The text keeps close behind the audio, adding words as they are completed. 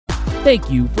Thank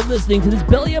you for listening to this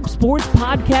Belly Up Sports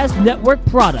Podcast Network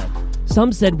product.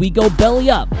 Some said we go belly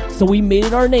up, so we made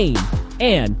it our name,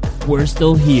 and we're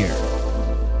still here.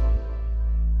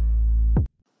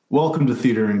 Welcome to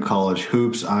Theater in College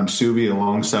Hoops. I'm SUBBI.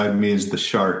 Alongside me is the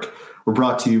Shark. We're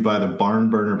brought to you by the Barn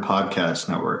Burner Podcast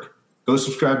Network. Go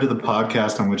subscribe to the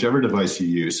podcast on whichever device you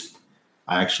use.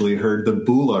 I actually heard the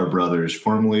Bular brothers,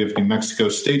 formerly of New Mexico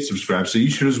State, subscribe, so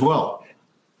you should as well.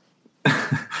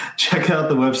 Check out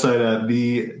the website at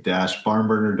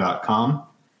the-barnburner.com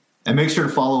and make sure to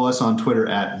follow us on Twitter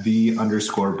at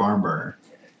 _barnburner.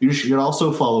 You should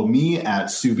also follow me at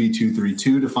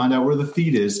SUBBI232 to find out where the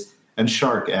feed is, and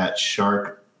Shark at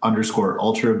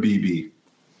Shark_UltraBB.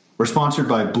 We're sponsored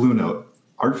by Blue Note,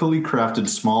 artfully crafted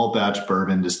small batch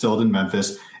bourbon distilled in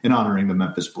Memphis in honoring the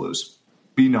Memphis Blues.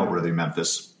 Be noteworthy,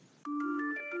 Memphis.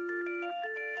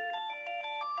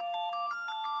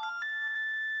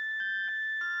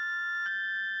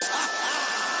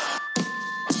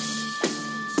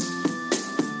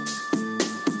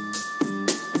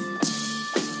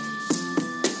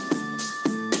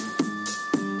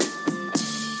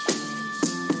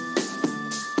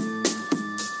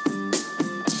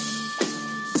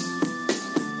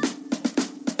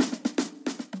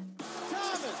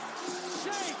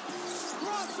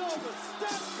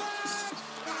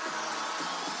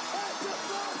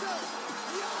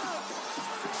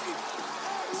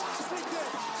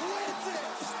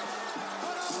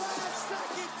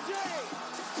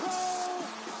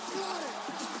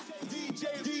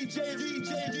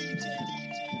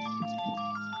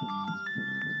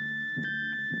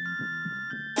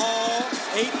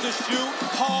 Eight to shoot.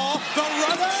 Hall, the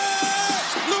runner.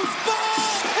 Loose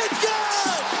ball. It's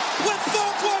good. With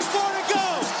 4.4 to go.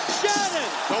 Shannon.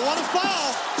 Don't want to foul.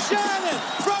 Shannon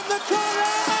from the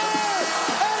corner.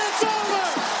 And it's over.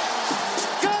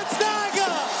 Gonzaga.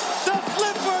 The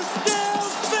flipper still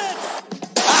fits.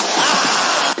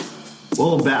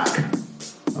 Well,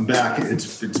 I'm back.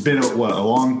 It's been a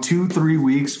long 2-3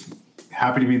 weeks.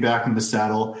 Happy to be back in the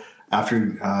saddle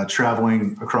after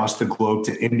traveling across the globe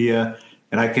to India.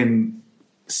 And I can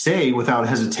say without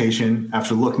hesitation,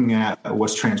 after looking at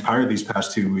what's transpired these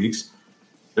past 2 weeks,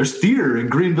 there's theater in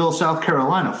Greenville, South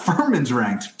Carolina. Furman's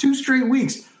ranked 2 straight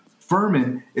weeks.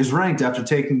 Furman is ranked after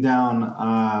taking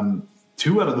down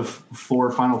 2 out of the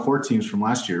 4 Final Four teams from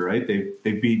last year, right?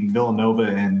 They've beaten Villanova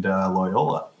and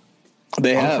Loyola.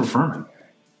 They have. For Furman.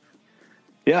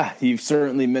 Yeah, you've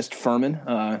certainly missed Furman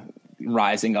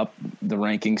rising up the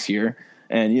rankings here.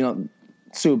 And,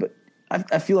 but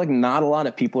I feel like not a lot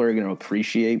of people are going to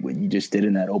appreciate what you just did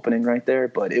in that opening right there,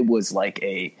 but it was like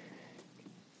an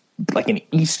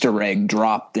Easter egg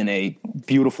dropped in a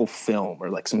beautiful film or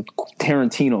like some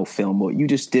Tarantino film. What you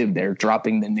just did there,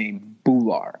 dropping the name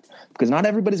Bular, because not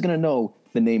everybody's going to know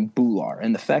the name Bular.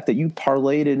 And the fact that you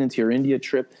parlayed it into your India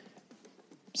trip,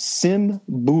 Sim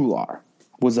Bular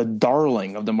was a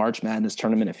darling of the March Madness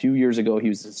tournament a few years ago. He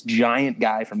was this giant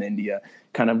guy from India,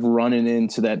 kind of running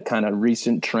into that kind of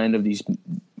recent trend of these,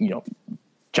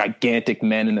 gigantic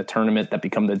men in the tournament that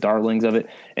become the darlings of it.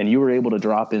 And you were able to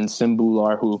drop in Sim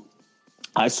Bular, who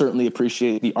I certainly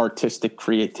appreciate the artistic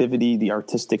creativity, the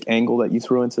artistic angle that you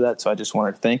threw into that. So I just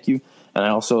wanted to thank you. And I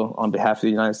also, on behalf of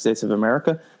the United States of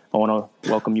America, I want to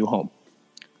welcome you home.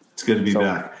 It's good to be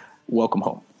back. Welcome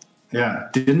home. Yeah,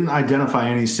 didn't identify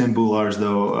any Sim Bulars,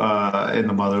 though, in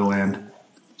the motherland.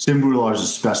 Sim Bular's a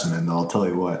specimen, though, I'll tell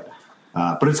you what.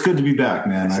 But it's good to be back,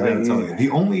 man. I got to tell you. The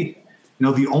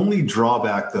only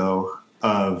drawback, though,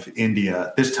 of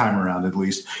India, this time around at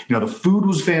least, the food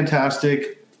was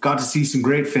fantastic, got to see some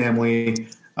great family,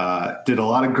 did a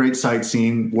lot of great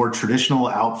sightseeing, wore traditional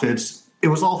outfits. It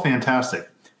was all fantastic.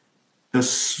 The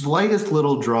slightest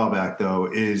little drawback,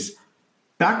 though, is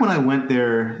back when I went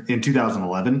there in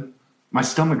 2011, my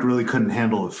stomach really couldn't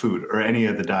handle the food or any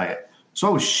of the diet. So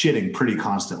I was shitting pretty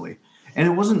constantly. And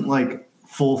it wasn't like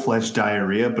full-fledged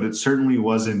diarrhea, but it certainly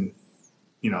wasn't,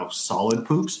 solid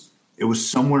poops. It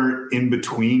was somewhere in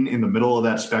between, in the middle of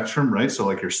that spectrum, right? So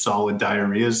like your solid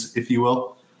diarrheas, if you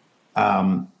will.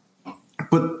 But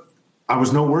I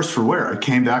was no worse for wear. I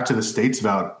came back to the States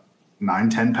about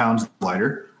 9-10 pounds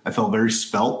lighter. I felt very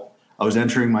svelte. I was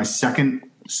entering my second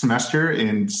semester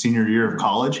in senior year of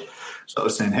college. So I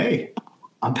was saying, hey,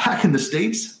 I'm back in the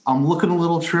States. I'm looking a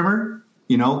little trimmer.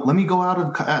 Let me go out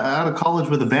of college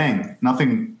with a bang.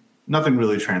 Nothing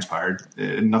really transpired.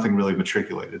 Nothing really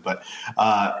matriculated. But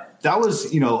that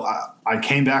was, I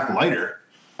came back lighter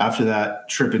after that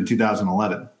trip in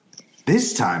 2011.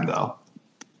 This time, though,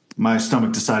 my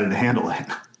stomach decided to handle it.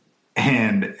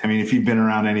 And, I mean, if you've been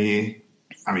around any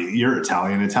I mean, you're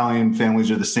Italian. Italian families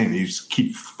are the same. You just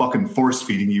keep fucking force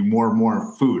feeding you more and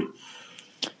more food.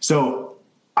 So,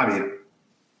 I mean,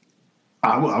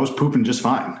 I was pooping just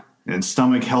fine, and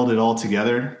stomach held it all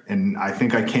together. And I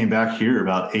think I came back here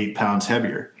about 8 pounds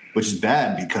heavier, which is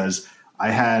bad because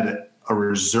I had a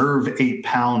reserve 8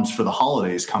 pounds for the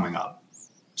holidays coming up.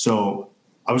 So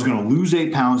I was going to lose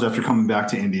 8 pounds after coming back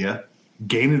to India,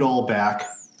 gain it all back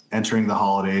entering the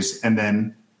holidays, and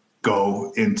then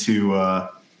go into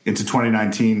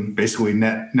 2019 basically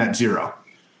net zero.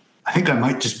 I think I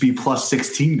might just be plus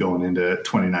 16 going into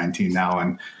 2019 now.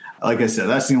 And like I said,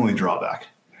 that's the only drawback.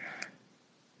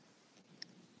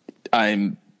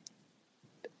 I'm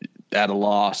at a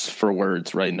loss for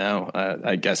words right now.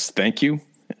 I guess thank you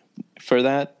for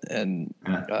that. And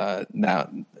now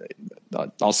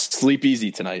I'll sleep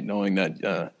easy tonight knowing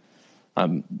that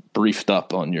I'm briefed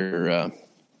up on your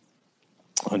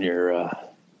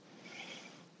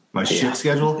my shit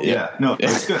schedule. Yeah. No,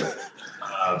 it's good.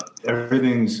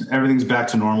 Everything's back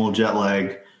to normal. Jet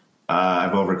lag.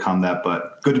 I've overcome that,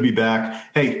 but good to be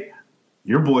back. Hey,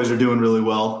 your boys are doing really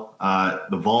well.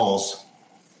 The Vols,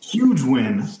 huge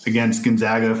win against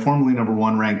Gonzaga, formerly number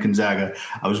 1 ranked Gonzaga.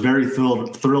 I was very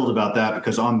thrilled about that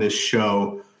because on this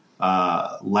show,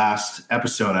 last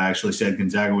episode, I actually said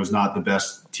Gonzaga was not the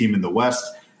best team in the West,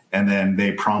 and then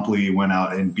they promptly went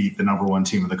out and beat the number 1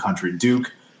 team in the country,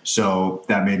 Duke. So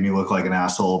that made me look like an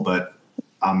asshole, but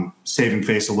I'm saving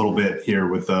face a little bit here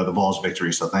with the Vols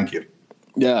victory. So thank you.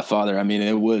 Yeah, Father. I mean,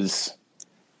 it was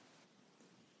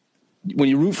when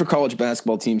you root for college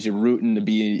basketball teams, you're rooting to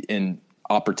be in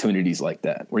opportunities like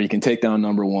that where you can take down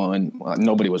number 1. Well,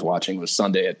 nobody was watching. It was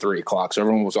Sunday at 3:00, so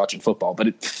everyone was watching football, but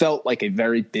it felt like a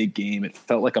very big game. It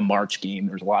felt like a March game.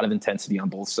 There was a lot of intensity on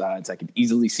both sides. I could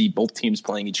easily see both teams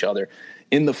playing each other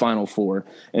in the Final Four.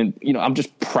 And, I'm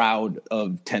just proud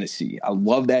of Tennessee. I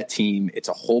love that team. It's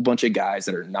a whole bunch of guys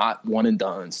that are not one and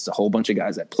done. It's a whole bunch of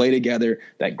guys that play together,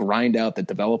 that grind out, that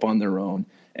develop on their own.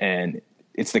 And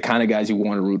it's the kind of guys you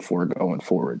want to root for going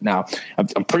forward. Now,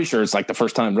 I'm pretty sure it's like the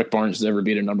first time Rick Barnes has ever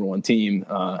beat a number 1 team.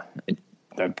 I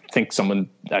think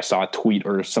I saw a tweet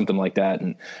or something like that,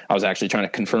 and I was actually trying to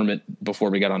confirm it before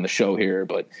we got on the show here.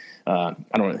 But I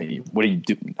don't know. What do you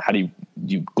do? How do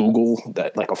you Google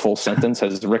that, like a full sentence?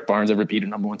 Has Rick Barnes ever beat a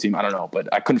number 1 team? I don't know,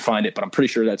 but I couldn't find it, but I'm pretty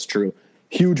sure that's true.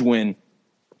 Huge win.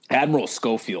 Admiral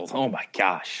Schofield. Oh my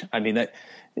gosh. I mean, that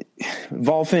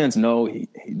Vol fans know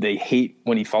they hate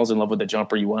when he falls in love with the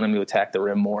jumper. You want him to attack the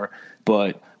rim more.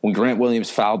 But when Grant Williams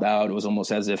fouled out, it was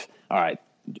almost as if, all right,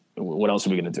 what else are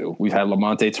we going to do? We've had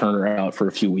Lamonte Turner out for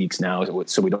a few weeks now,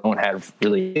 so we don't have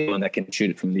really anyone that can shoot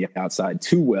it from the outside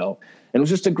too well. And it was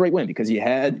just a great win because you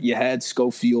had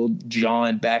Schofield,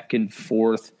 John back and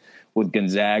forth with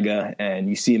Gonzaga, and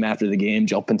you see him after the game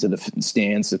jump into the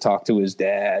stands to talk to his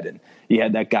dad. And you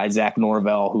had that guy, Zach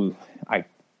Norvell, who I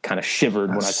kind of shivered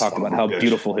when I talked about how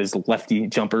beautiful his lefty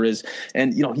jumper is.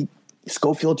 And,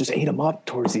 Schofield just ate him up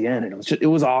towards the end, and it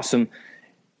was awesome.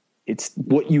 It's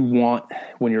what you want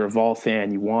when you're a Vol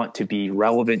fan. You want to be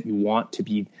relevant. You want to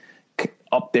be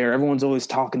up there. Everyone's always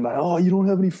talking about, oh, you don't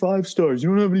have any 5 stars. You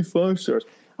don't have any 5 stars.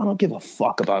 I don't give a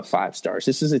fuck about 5 stars.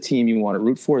 This is a team you want to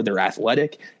root for. They're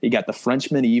athletic. You got the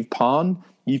Frenchman, Yves Pond.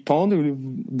 You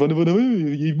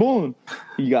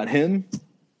got him.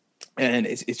 And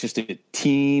it's just a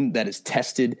team that is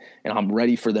tested, and I'm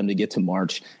ready for them to get to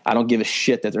March. I don't give a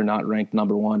shit that they're not ranked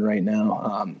number 1 right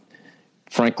now.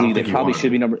 Frankly, they probably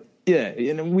should be number. Yeah,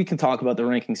 and we can talk about the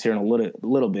rankings here in a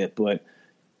little bit, but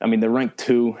I mean, they're ranked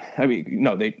 2. I mean,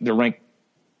 no, they're ranked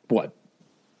what?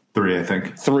 3, I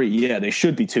think. 3, yeah, they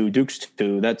should be 2. Duke's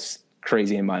 2. That's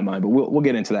crazy in my mind, but we'll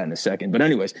get into that in a second. But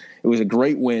anyways, it was a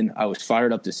great win. I was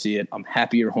fired up to see it. I'm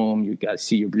happy you're home. You guys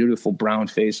see your beautiful brown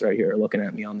face right here looking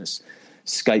at me on this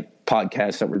Skype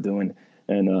podcast that we're doing,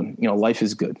 and life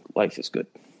is good. Life is good.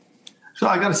 So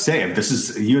I got to say,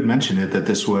 you had mentioned it, that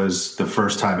this was the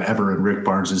first time ever in Rick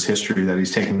Barnes' history that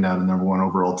he's taken down the number 1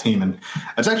 overall team. And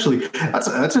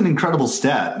that's an incredible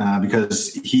stat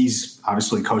because he's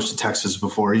obviously coached at Texas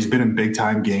before. He's been in big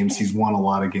time games. He's won a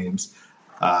lot of games.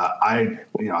 I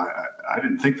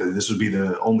didn't think that this would be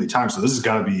the only time. So this has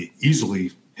got to be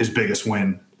easily his biggest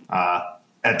win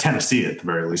at Tennessee at the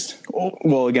very least.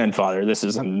 Well, again, Father, this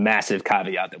is a massive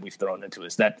caveat that we've thrown into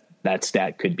this. That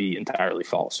stat could be entirely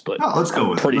false, but let's go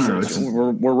with it. Pretty sure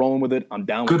we're rolling with it. I'm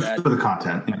down with that. Good for the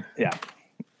content. Yeah.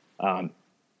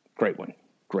 Great win.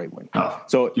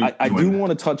 So I do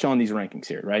want to touch on these rankings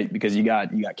here, right? Because you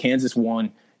got Kansas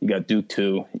 1, you got Duke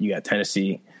 2, you got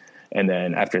Tennessee, and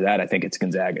then after that, I think it's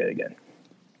Gonzaga again.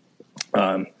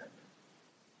 And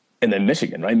then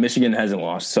Michigan, right? Michigan hasn't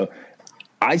lost. So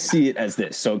I see it as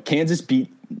this. So Kansas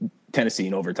beat Tennessee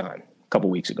in overtime a couple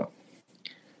weeks ago.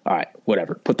 All right,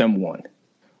 whatever. Put them 1.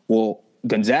 Well,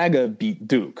 Gonzaga beat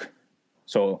Duke.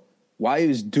 So why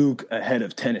is Duke ahead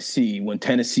of Tennessee when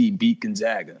Tennessee beat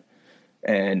Gonzaga?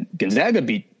 And Gonzaga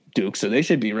beat Duke, so they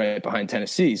should be right behind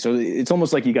Tennessee. So it's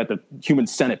almost like you got the human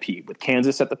centipede with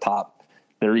Kansas at the top.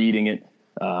 They're eating it.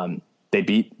 They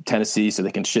beat Tennessee so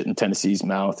they can shit in Tennessee's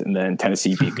mouth, and then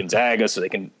Tennessee beat Gonzaga so they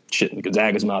can shit in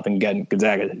Gonzaga's mouth, and get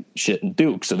Gonzaga shit in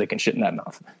Duke so they can shit in that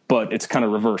mouth. But it's kind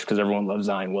of reversed because everyone loves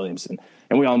Zion Williamson,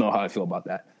 and we all know how I feel about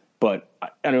that. But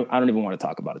I don't even want to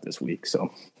talk about it this week,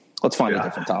 so let's find a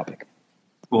different topic.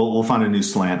 We'll find a new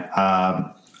slant.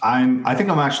 I think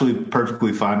I'm actually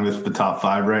perfectly fine with the top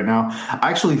 5 right now. I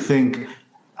actually think,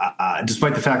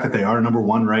 despite the fact that they are number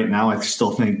 1 right now, I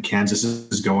still think Kansas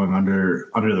is going under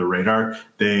the radar.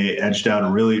 They edged out a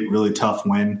really, really tough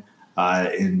win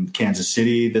in Kansas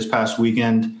City this past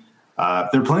weekend.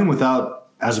 They're playing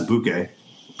without Azubuike,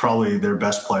 probably their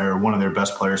best player, one of their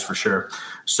best players for sure.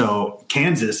 So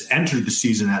Kansas entered the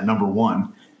season at number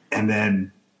 1, and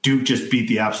then Duke just beat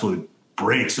the absolute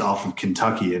brakes off of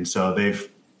Kentucky, and so they've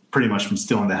pretty much been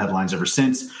still in the headlines ever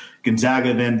since.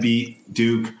 Gonzaga then beat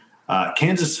Duke.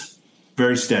 Kansas,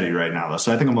 very steady right now, though.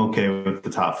 So I think I'm okay with the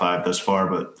top 5 thus far.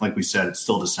 But like we said, it's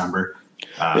still December.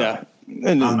 And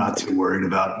I'm not too worried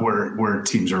about where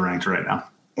teams are ranked right now.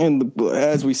 And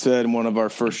as we said in one of our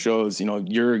first shows,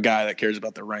 you're a guy that cares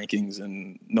about the rankings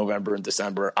in November and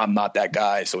December. I'm not that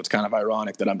guy, so it's kind of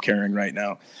ironic that I'm caring right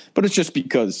now. But it's just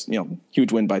because,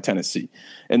 huge win by Tennessee.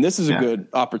 And this is a good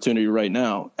opportunity right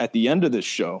now. At the end of this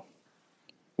show,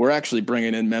 we're actually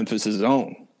bringing in Memphis'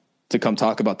 own to come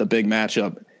talk about the big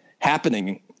matchup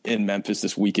happening in Memphis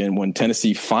this weekend when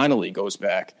Tennessee finally goes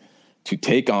back to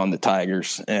take on the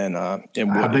Tigers. And have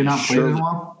they not played in a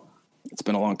while? It's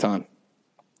been a long time.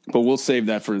 But we'll save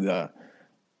that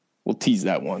we'll tease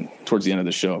that one towards the end of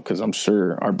the show because I'm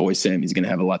sure our boy Sammy's going to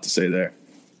have a lot to say there.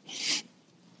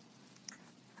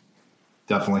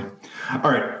 Definitely.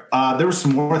 All right. There was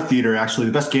some more theater, actually.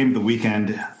 The best game of the weekend,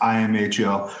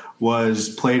 IMHO, was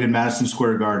played in Madison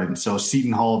Square Garden. So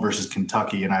Seton Hall versus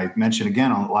Kentucky. And I mentioned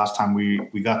again on the last time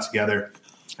we got together,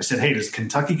 I said, hey, does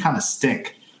Kentucky kind of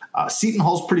stink? Seton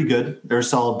Hall's pretty good. They're a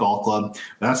solid ball club.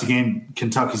 But that's a game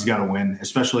Kentucky's got to win,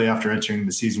 especially after entering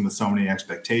the season with so many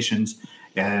expectations.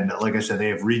 And like I said, they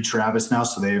have Reed Travis now,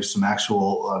 so they have some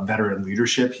actual veteran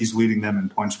leadership. He's leading them in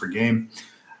points per game.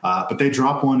 But they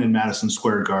dropped one in Madison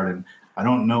Square Garden. I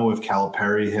don't know if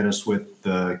Calipari hit us with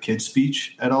the kid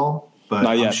speech at all, but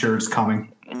I'm sure it's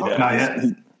coming. Yeah, not yet.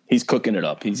 He's cooking it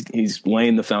up. He's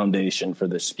laying the foundation for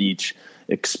the speech.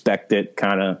 Expect it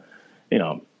kind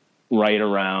of, right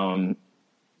around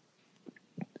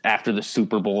after the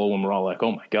Super Bowl when we're all like,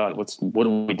 oh my God, what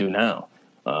do we do now?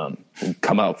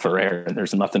 Come out for air and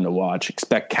there's nothing to watch.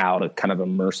 Expect Cal to kind of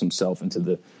immerse himself into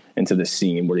the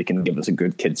scene where he can give us a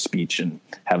good kid speech and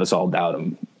have us all doubt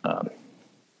him.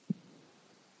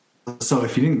 So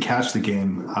if you didn't catch the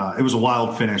game, it was a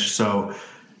wild finish. So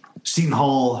Seton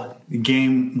Hall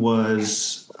game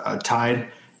was tied,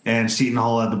 and Seton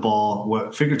Hall had the ball,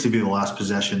 what figured to be the last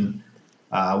possession.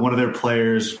 One of their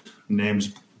players,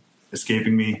 name's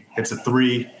escaping me, hits a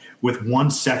 3 with 1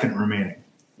 second remaining.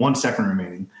 1 second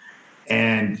remaining.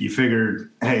 And you figured,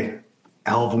 hey,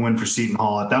 hell of a win for Seton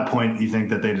Hall. At that point, you think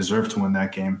that they deserve to win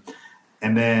that game.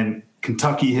 And then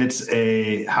Kentucky hits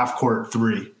a half-court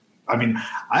 3. I mean,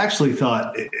 I actually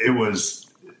thought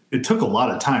it took a lot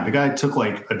of time. The guy took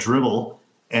like a dribble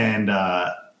and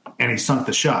he sunk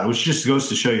the shot, which just goes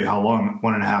to show you how long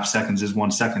 1.5 seconds is,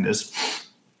 1 second is.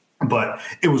 But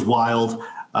it was wild.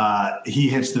 He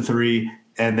hits the 3,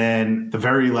 and then the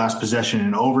very last possession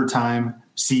in overtime,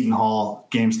 Seton Hall,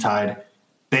 game's tied.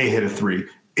 They hit a 3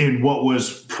 in what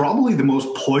was probably the most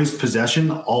poised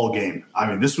possession all game. I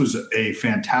mean, this was a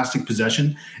fantastic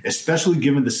possession, especially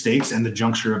given the stakes and the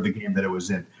juncture of the game that it was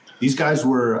in. These guys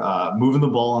were moving the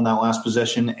ball on that last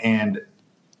possession, and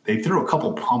they threw a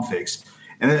couple pump fakes.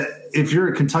 And if you're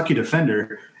a Kentucky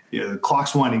defender, the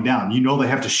clock's winding down. They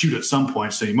have to shoot at some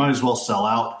point, so you might as well sell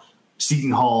out.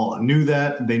 Seton Hall knew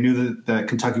that. They knew that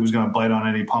Kentucky was going to bite on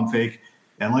any pump fake.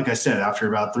 And like I said, after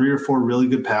about 3 or 4 really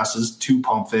good passes, 2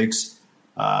 pump fakes,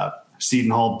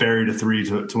 Seton Hall buried a 3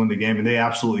 to win the game, and they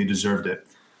absolutely deserved it.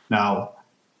 Now,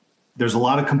 there's a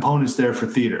lot of components there for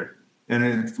theater,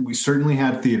 and we certainly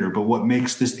had theater, but what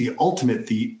makes this the ultimate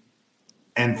theat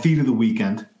and theat of the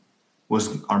weekend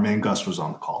was our man Gus was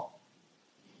on the call.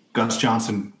 Gus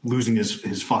Johnson losing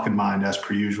his fucking mind as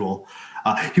per usual.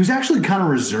 He was actually kind of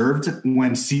reserved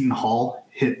when Seton Hall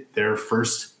hit their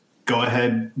first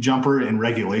go-ahead jumper in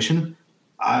regulation.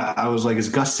 I was like, is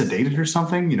Gus sedated or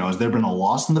something? You know, has there been a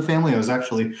loss in the family? I was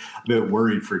actually a bit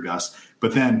worried for Gus.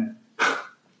 But then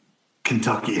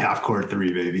Kentucky half-court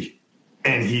three, baby.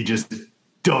 And he just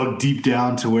dug deep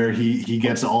down to where he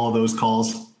gets all of those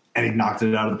calls, and he knocked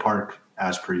it out of the park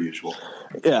as per usual.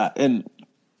 Yeah, and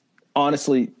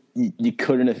honestly, you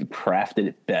couldn't have crafted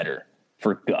it better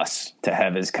for Gus to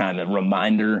have his kind of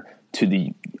reminder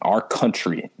to our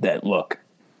country that, look,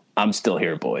 I'm still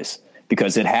here, boys.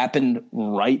 Because it happened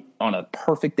right on a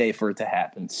perfect day for it to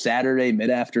happen. Saturday,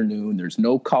 mid-afternoon, there's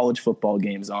no college football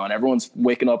games on. Everyone's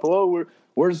waking up,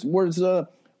 where's the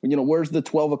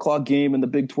 12 o'clock game in the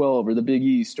Big 12 or the Big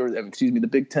East or, the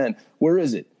Big 10? Where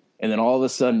is it? And then all of a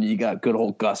sudden you got good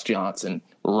old Gus Johnson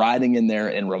riding in there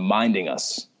and reminding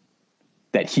us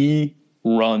that he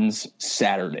runs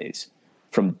Saturdays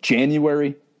from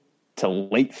January to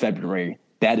late February.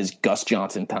 That is Gus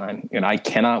Johnson time, and I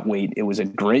cannot wait. It was a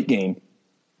great game.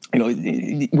 You know,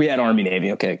 we had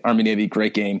Army-Navy. Okay, Army-Navy,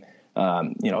 great game.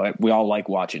 We all like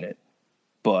watching it.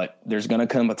 But there's going to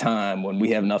come a time when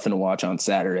we have nothing to watch on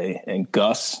Saturday, and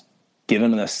Gus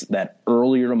giving us that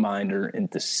early reminder in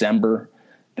December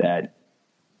that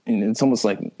it's almost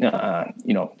like,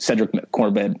 Cedric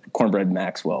Cornbread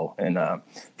Maxwell and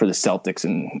for the Celtics,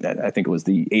 and I think it was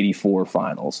the 84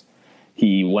 finals.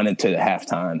 He went into the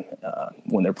halftime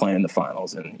when they're playing the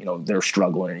finals, and they're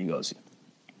struggling, and he goes,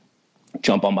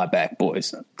 "Jump on my back,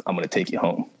 boys. I'm going to take you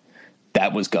home."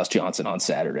 That was Gus Johnson on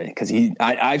Saturday, because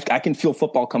I can feel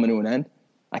football coming to an end.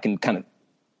 I can kind of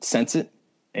sense it,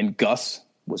 and Gus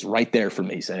was right there for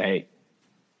me. He said, "Hey,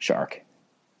 Shark,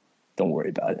 don't worry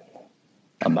about it.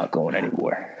 I'm not going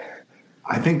anywhere."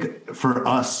 I think for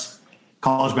us,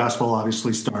 college basketball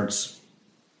obviously starts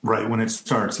right when it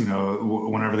starts,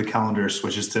 whenever the calendar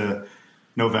switches to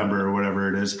November or whatever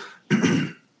it is.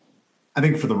 I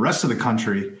think for the rest of the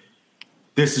country,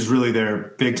 this is really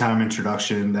their big-time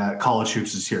introduction that college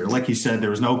hoops is here. Like you said,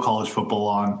 there was no college football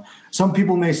on. Some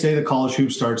people may say that college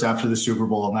hoops starts after the Super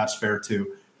Bowl, and that's fair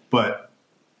too. But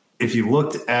if you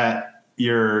looked at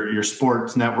your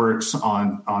sports networks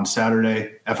on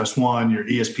Saturday, FS1, your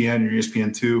ESPN, your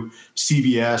ESPN2,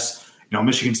 CBS,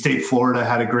 Michigan State, Florida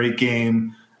had a great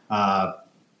game.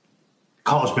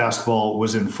 College basketball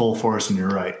was in full force, and you're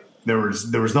right. There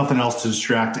was nothing else to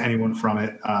distract anyone from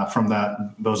it, from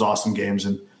those awesome games.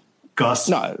 And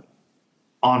Gus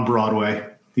on Broadway,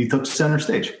 he took center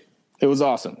stage. It was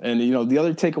awesome. And the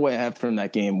other takeaway I have from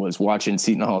that game was watching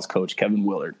Seton Hall's coach Kevin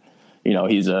Willard.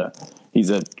 He's a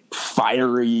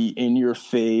fiery, in your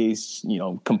face,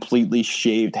 completely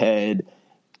shaved head,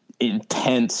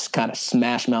 intense kind of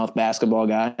smash mouth basketball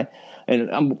guy. And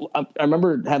I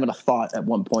remember having a thought at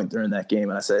one point during that game,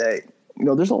 and I said, hey,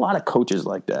 there's a lot of coaches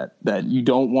like that you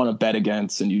don't want to bet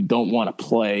against and you don't want to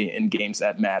play in games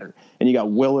that matter. And you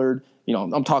got Willard,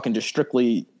 I'm talking just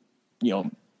strictly,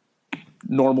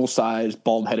 normal sized,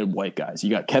 bald headed white guys. You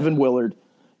got Kevin Willard,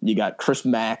 you got Chris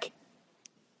Mack,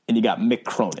 and you got Mick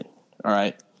Cronin. All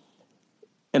right.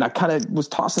 And I kind of was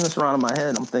tossing this around in my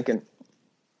head. I'm thinking,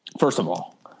 first of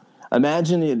all,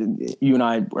 imagine you and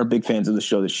I are big fans of the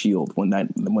show The Shield when that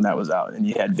was out, and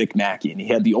you had Vic Mackey, and he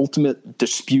had the ultimate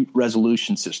dispute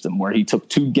resolution system where he took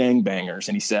two gangbangers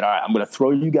and he said, all right, I'm going to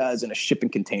throw you guys in a shipping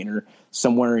container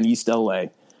somewhere in East LA,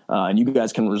 and you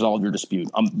guys can resolve your dispute.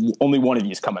 Only one of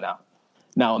you is coming out.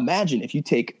 Now imagine if you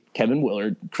take Kevin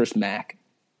Willard, Chris Mack,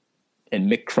 and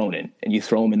Mick Cronin, and you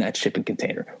throw them in that shipping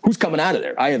container. Who's coming out of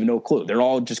there? I have no clue. They're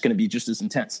all just going to be just as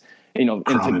intense.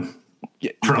 Cronin.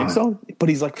 You think so? But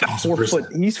he's like 4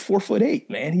 foot. He's 4'8",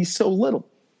 man. He's so little.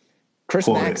 Chris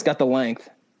Mack's got the length.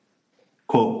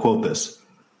 Quote this: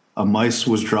 a mice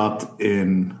was dropped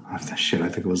in I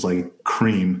think it was like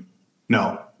cream,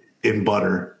 in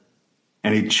butter,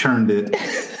 and he churned it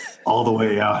all the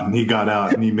way out, and he got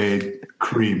out and he made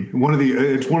cream.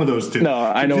 It's one of those two. No,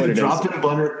 I know what it is. Dropped it in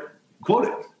butter. Quote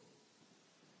it.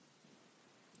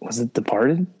 Was it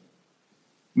Departed?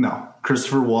 No,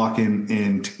 Christopher Walken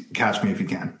in Catch Me If You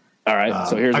Can. All right,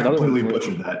 so here's another one. I completely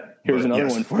butchered that. Here's another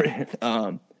one for you.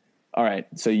 All right,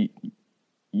 so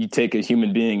you take a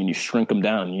human being and you shrink them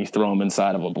down and you throw them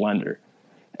inside of a blender.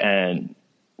 And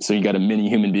so you got a mini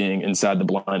human being inside the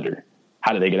blender.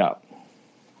 How do they get out?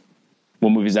 What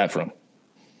movie is that from?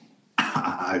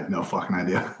 I have no fucking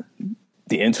idea.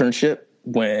 The Internship,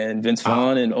 when Vince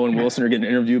Vaughn and Owen Wilson are getting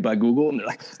interviewed by Google, and they're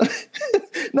like,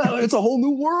 no, it's a whole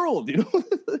new world,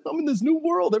 I'm in this new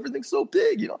world. Everything's so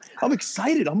big, I'm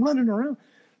excited. I'm running around.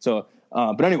 So,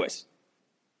 but anyways,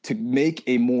 to make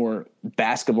a more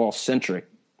basketball-centric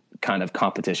kind of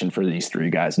competition for these three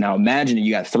guys. Now, imagine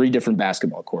you got three different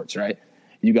basketball courts, right?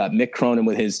 You got Mick Cronin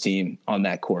with his team on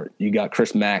that court. You got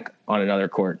Chris Mack on another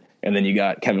court. and then you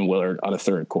got Kevin Willard on a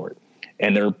third court,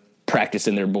 and they're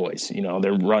practicing their boys.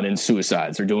 They're running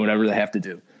suicides. They're doing whatever they have to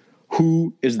do.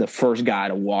 Who is the first guy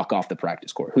to walk off the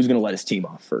practice court? Who's going to let his team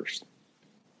off first?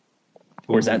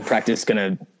 Or is that practice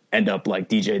going to end up like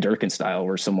DJ Durkin style,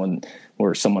 where someone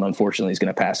unfortunately is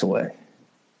going to pass away?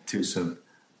 Too soon.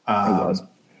 I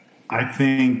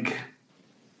think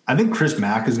Chris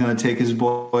Mack is going to take his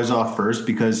boys off first,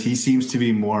 because he seems to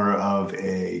be more of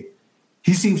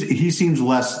he seems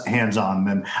less hands-on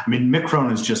than, Mick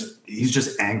Cronin's he's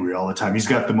just angry all the time. He's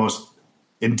got the most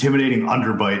intimidating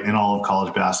underbite in all of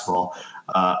college basketball.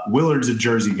 Willard's a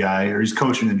Jersey guy, or he's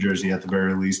coaching in Jersey at the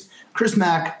very least. Chris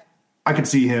Mack, I could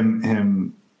see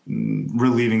him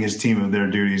relieving his team of their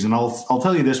duties. And I'll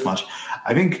tell you this much.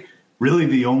 I think really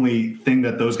the only thing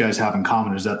that those guys have in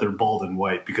common is that they're bald and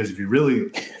white, because if you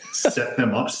really set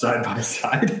them up side by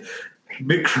side,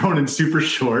 Mick Cronin's super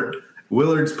short,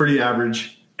 Willard's pretty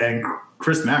average, and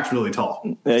Chris Mack's really tall.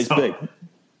 Yeah, he's big.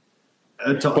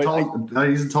 He's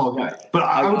a tall guy. But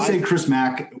I would say Chris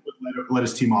Mack would let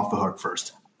his team off the hook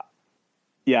first.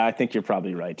 Yeah, I think you're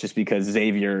probably right, just because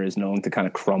Xavier is known to kind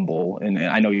of crumble. And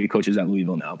I know he coaches at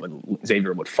Louisville now, but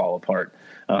Xavier would fall apart.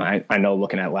 I know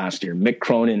looking at last year, Mick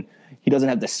Cronin, he doesn't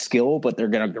have the skill, but they're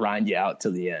going to grind you out to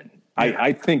the end. Yeah.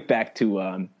 I think back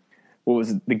to what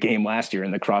was the game last year in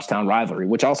the crosstown rivalry,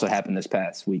 which also happened this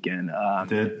past weekend.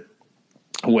 Did.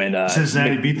 When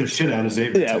Cincinnati beat the shit out of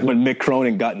Xavier. Yeah, when Mick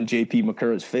Cronin got in JP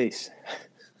McCurra's face.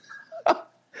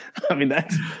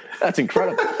 That's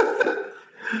incredible.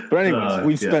 But anyways,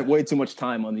 we've spent way too much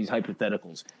time on these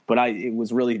hypotheticals. But it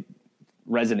was really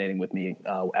resonating with me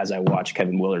as I watched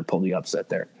Kevin Willard pull the upset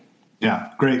there.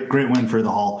 Yeah, great win for the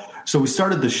Hall. So we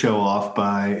started the show off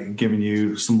by giving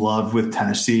you some love with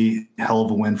Tennessee. Hell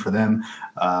of a win for them.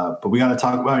 But we got to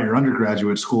talk about your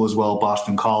undergraduate school as well,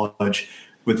 Boston College,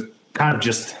 with kind of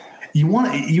just you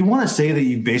want to say that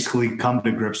you've basically come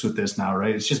to grips with this now,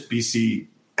 right? It's just BC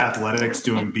athletics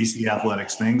doing BC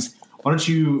athletics things. Why don't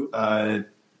you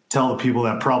tell the people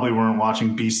that probably weren't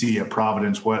watching BC at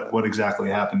Providence what exactly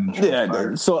happened?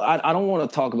 Yeah, so I don't want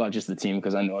to talk about just the team,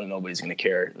 because I know nobody's going to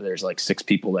care. There's like 6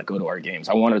 people that go to our games.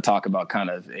 I want to talk about kind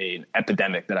of an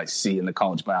epidemic that I see in the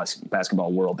college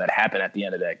basketball world that happened at the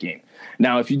end of that game.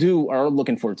 Now, if you are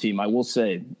looking for a team, I will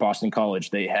say Boston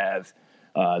College, they have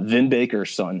Vin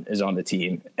Baker's son is on the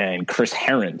team, and Chris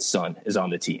Herron's son is on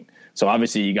the team. So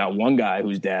obviously you got one guy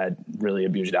whose dad really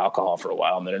abused alcohol for a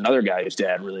while, and then another guy whose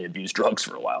dad really abused drugs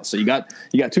for a while. So you got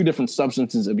 2 different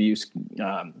substance abuse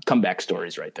comeback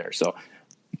stories right there. So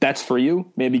that's for you.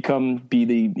 Maybe come be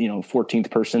the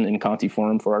 14th person in Conti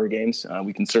Forum for our games.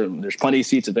 We can there's plenty of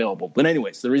seats available. But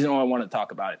anyways, the reason why I want to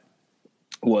talk about it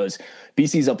was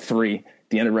BC's up 3 at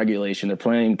the end of regulation. They're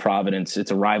playing Providence.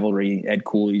 It's a rivalry. Ed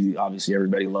Cooley, obviously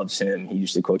everybody loves him. He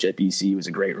used to coach at BC. He was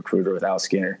a great recruiter with Al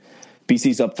Skinner.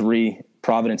 BC's up 3.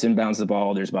 Providence inbounds the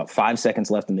ball. There's about 5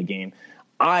 seconds left in the game.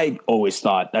 I always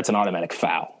thought that's an automatic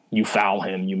foul. You foul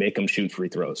him. You make him shoot free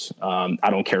throws. I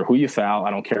don't care who you foul.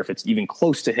 I don't care if it's even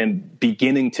close to him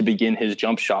begin his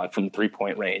jump shot from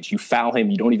 3-point range. You foul him.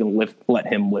 You don't even let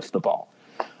him lift the ball.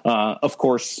 Of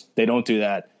course, they don't do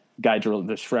that. Guy drilled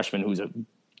this freshman who's a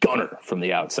gunner from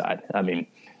the outside. I've been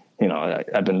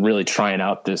really trying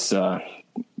out this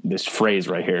phrase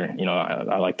right here.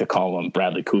 I like to call him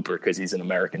Bradley Cooper, because he's an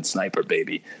American sniper,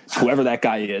 baby. Whoever that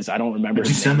guy is, I don't remember. Did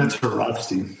you send that to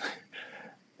Rothstein?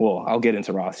 Well, I'll get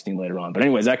into Rothstein later on. But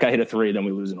anyways, that guy hit a 3, then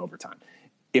we lose in overtime.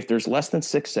 If there's less than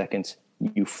 6 seconds,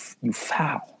 you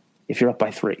foul if you're up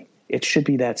by 3. It should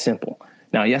be that simple.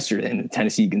 Now, yesterday in the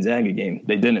Tennessee-Gonzaga game,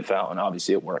 they didn't foul, and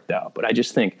obviously it worked out. But I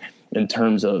just think in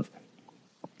terms of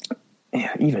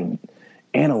even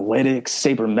analytics,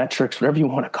 sabermetrics, whatever you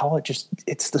want to call it,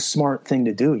 it's the smart thing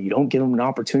to do. You don't give them an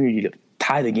opportunity to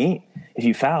tie the game. If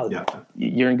you foul,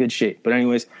 you're in good shape. But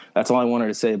anyways, that's all I wanted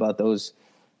to say about those.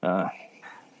 I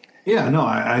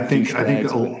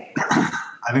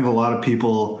think a lot of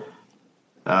people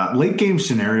late game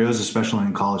scenarios, especially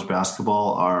in college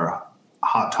basketball, are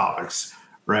hot topics,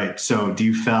 right? So do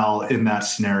you foul in that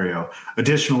scenario?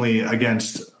 Additionally,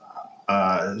 against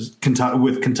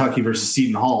Kentucky versus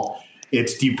Seton Hall,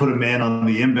 it's, do you put a man on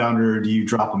the inbounder, or do you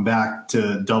drop him back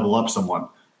to double up someone?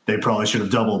 They probably should have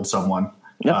doubled someone.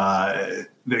 Yep.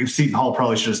 Seton Hall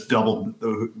probably should have doubled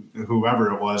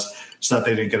whoever it was, so that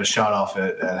they didn't get a shot off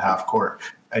at half court.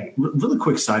 Really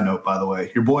quick side note, by the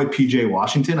way, your boy PJ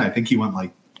Washington, I think he went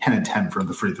like 10 and 10 from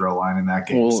the free throw line in that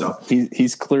game. Well, so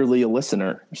he's clearly a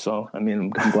listener. So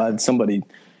I'm glad somebody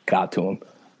got to him.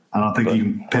 I don't think you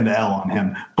can pin the L on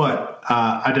him, but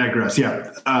I digress.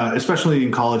 Yeah, especially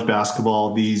in college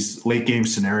basketball, these late game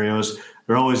scenarios,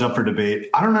 They're always up for debate.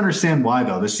 I don't understand why,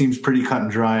 though. This seems pretty cut and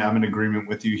dry. I'm in agreement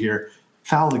with you here.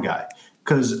 Foul the guy.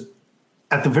 Because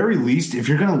at the very least, if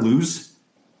you're going to lose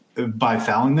by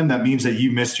fouling them, that means that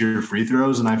you missed your free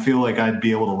throws. And I feel like I'd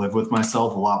be able to live with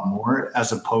myself a lot more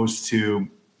as opposed to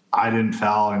I didn't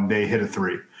foul and they hit a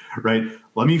three, right?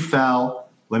 Let me foul.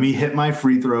 Let me hit my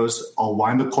free throws. I'll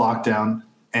wind the clock down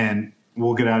and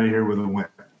we'll get out of here with a win.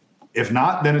 If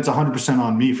not, then it's 100%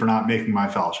 on me for not making my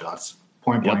foul shots.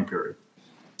 Point blank, period.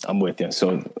 I'm with you.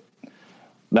 So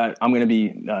that I'm going to be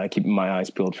keeping my eyes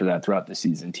peeled for that throughout the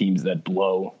season. Teams that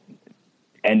blow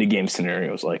end of game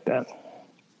scenarios like that.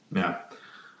 Yeah.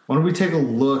 Why don't we take a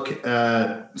look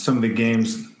at some of the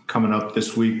games coming up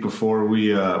this week before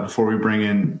we bring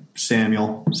in Sam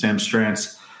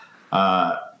Strantz.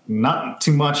 Not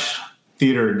too much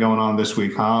theater going on this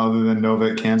week, huh? Other than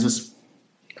Nova at Kansas.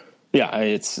 Yeah,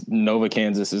 it's Nova,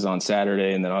 Kansas is on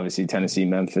Saturday, and then obviously Tennessee,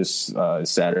 Memphis is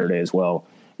Saturday as well.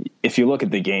 If you look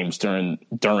at the games during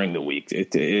the week,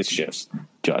 it's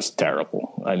just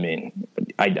terrible. I mean,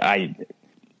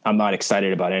 I'm not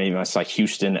excited about any of them. It's like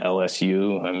Houston,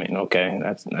 LSU. I mean, okay,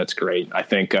 that's great. I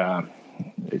think I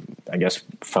guess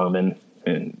Furman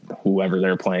and whoever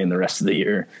they're playing the rest of the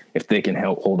year, if they can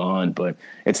help hold on, but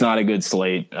it's not a good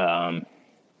slate.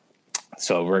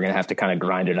 So we're gonna have to kind of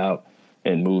grind it out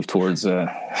and move towards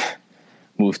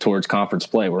conference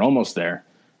play. We're almost there.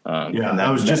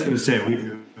 I was just going to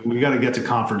say we got to get to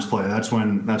conference play. That's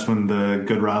when the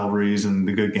good rivalries and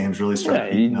the good games really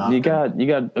start. Yeah, you got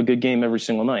a good game every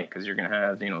single night because you're going to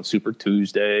have Super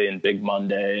Tuesday and Big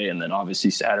Monday, and then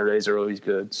obviously Saturdays are always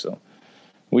good. So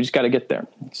we just got to get there.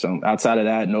 So outside of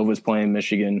that, Nova's playing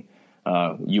Michigan.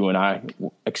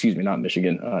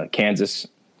 Kansas.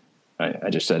 I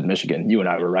just said Michigan. You and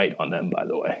I were right on them, by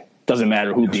the way. Doesn't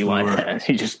matter who D-line has.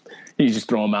 You just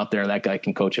throw him out there, and that guy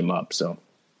can coach him up. So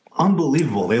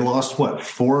unbelievable. They lost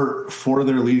four of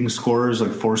their leading scorers,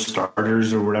 like 4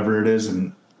 starters or whatever it is,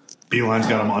 and Beeline's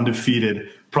got them undefeated.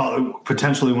 Probably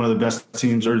potentially one of the best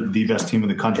teams or the best team in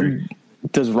the country.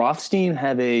 Does Rothstein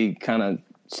have a kind of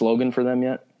slogan for them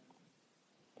yet?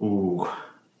 Ooh,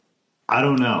 I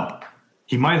don't know.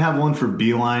 He might have one for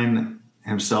Beeline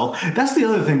himself. That's the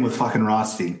other thing with fucking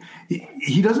Rothstein.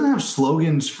 He doesn't have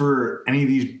slogans for any of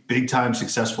these big time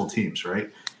successful teams,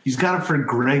 right? He's got it for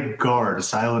Greg Gard, a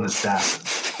silent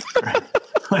assassin. Right?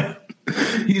 Like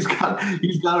he's got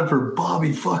it for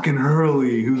Bobby fucking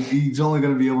Hurley, who he's only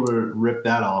going to be able to rip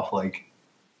that off like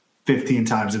 15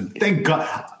 times. And thank God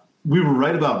we were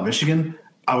right about Michigan.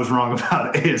 I was wrong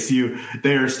about ASU.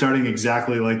 They are starting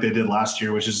exactly like they did last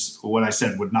year, which is what I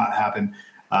said would not happen.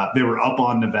 They were up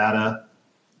on Nevada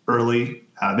early.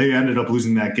 They ended up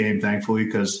losing that game, thankfully,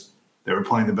 because they were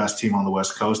playing the best team on the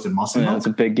West Coast in Muscle. Yeah, that's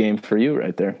a big game for you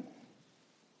right there.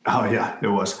 Oh, yeah, it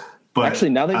was. But actually,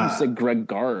 now that you said Greg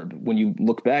Gard, when you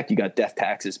look back, you got Death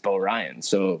Taxes Bo Ryan.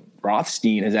 So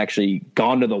Rothstein has actually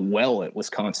gone to the well at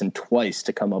Wisconsin twice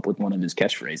to come up with one of his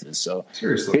catchphrases. So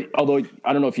seriously, although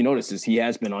I don't know if you noticed this, he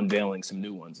has been unveiling some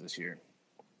new ones this year.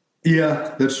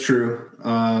 Yeah, that's true.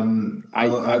 I'm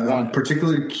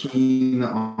particularly keen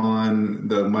on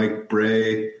the Mike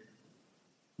Bray.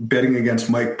 Betting against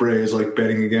Mike Bray is like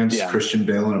betting against Christian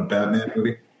Bale in a Batman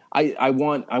movie. I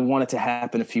want it to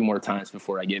happen a few more times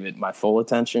before I give it my full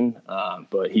attention.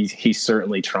 But he's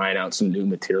certainly trying out some new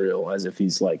material, as if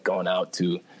he's like going out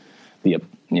to the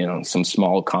some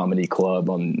small comedy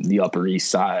club on the Upper East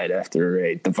Side after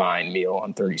a divine meal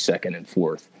on 32nd and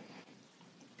 4th.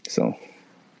 So.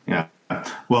 Yeah.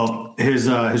 Well,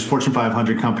 his Fortune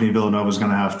 500 company, Villanova, is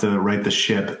going to have to right the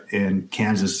ship in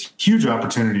Kansas. Huge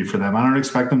opportunity for them. I don't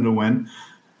expect them to win,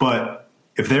 but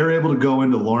if they're able to go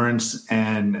into Lawrence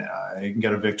and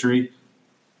get a victory,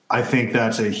 I think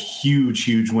that's a huge,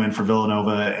 huge win for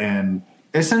Villanova and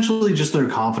essentially just their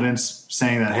confidence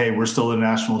saying that, hey, we're still the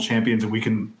national champions and we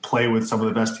can play with some of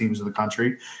the best teams in the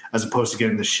country as opposed to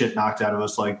getting the shit knocked out of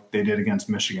us like they did against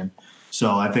Michigan.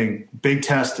 So I think big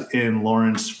test in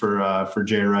Lawrence for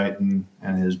Jay Wright and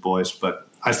his boys. But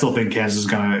I still think Kansas is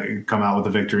going to come out with a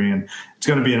victory, and it's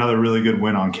going to be another really good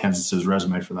win on Kansas's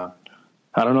resume for them.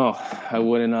 I don't know. I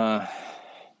wouldn't. I'm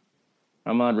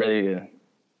not ready to.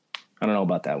 I don't know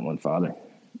about that one, Father.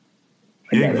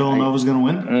 You think Villanova's going to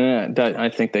win? I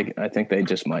think they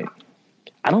just might.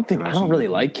 I don't really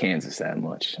like Kansas that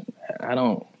much. I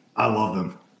love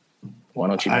them. Why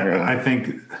don't you marry them? I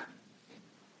think.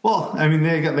 Well, I mean,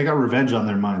 they got revenge on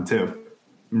their mind too.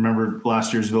 Remember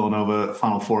last year's Villanova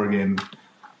Final Four game?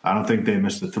 I don't think they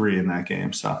missed a 3 in that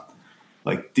game. So,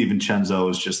 like, DiVincenzo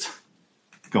was just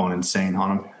going insane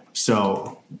on him.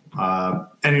 So,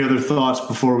 any other thoughts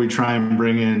before we try and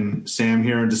bring in Sam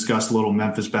here and discuss a little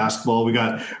Memphis basketball? We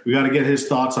got to get his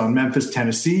thoughts on Memphis,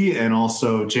 Tennessee, and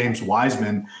also James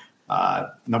Wiseman,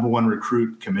 number one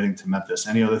recruit committing to Memphis.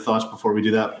 Any other thoughts before we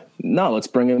do that? No, let's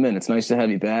bring him in. It's nice to have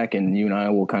you back, and you and I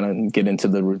will kind of get into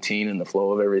the routine and the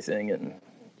flow of everything. And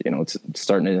it's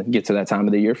starting to get to that time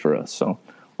of the year for us. So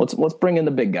let's bring in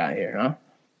the big guy here, huh?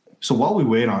 So while we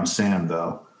wait on Sam,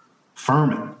 though,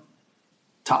 Furman.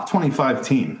 Top 25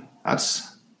 team. I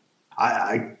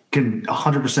can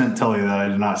 100% tell you that I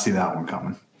did not see that one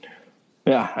coming.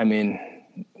 Yeah, I mean,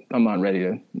 I'm not ready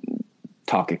to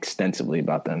talk extensively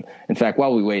about them. In fact,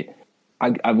 while we wait,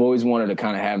 I've always wanted to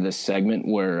kind of have this segment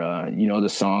where, the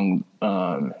song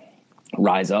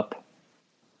Rise Up.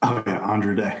 Oh, yeah,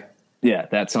 Andre Day. Yeah,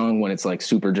 that song when it's like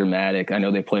super dramatic. I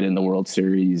know they played it in the World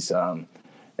Series,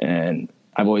 and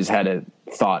I've always had a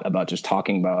thought about just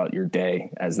talking about your day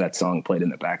as that song played in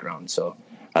the background. So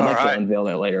I'd like to unveil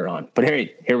that later on. But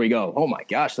here we go. Oh my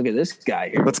gosh, look at this guy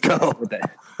here. Let's go. With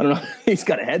that. I don't know. He's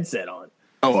got a headset on.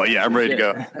 Oh, well, yeah, I'm ready to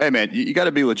go. Hey, man, you got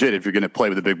to be legit if you're going to play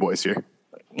with the big boys here.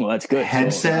 Well, that's good.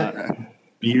 Headset,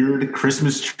 beard,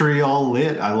 Christmas tree all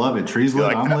lit. I love it. Trees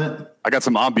lit, I'm lit. I got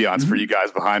some ambiance for you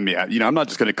guys behind me. I'm not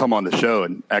just going to come on the show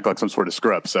and act like some sort of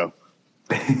scrub. So,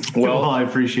 well, I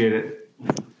appreciate it.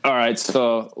 All right,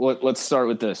 so let's start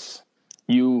with this.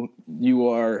 You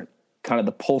are kind of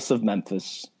the pulse of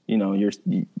Memphis.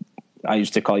 I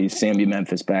used to call you Sammy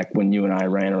Memphis back when you and I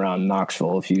ran around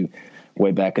Knoxville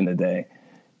way back in the day.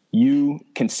 You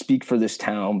can speak for this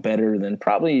town better than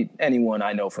probably anyone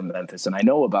I know from Memphis, and I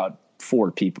know about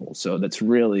 4 people, so that's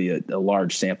really a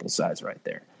large sample size right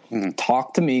there. Mm-hmm.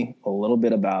 Talk to me a little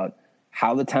bit about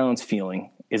how the town's feeling.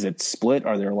 Is it split?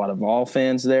 Are there a lot of Vol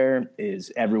fans there?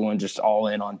 Is everyone just all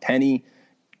in on Penny?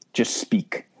 Just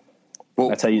speak. Well,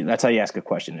 that's how you ask a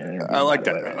question. I like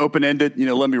that. Right? Open-ended.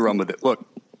 Let me run with it. Look,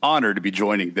 honored to be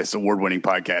joining this award-winning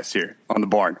podcast here on the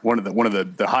Barn. One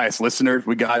of the highest listeners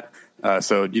we got.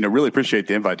 So really appreciate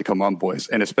the invite to come on, boys,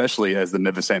 and especially as the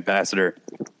Memphis ambassador,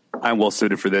 I'm well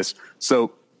suited for this.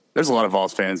 So there's a lot of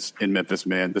Vols fans in Memphis,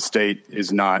 man. The state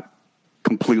is not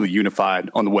completely unified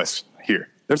on the West here.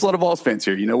 There's a lot of Vols fans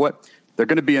here. You know what? They're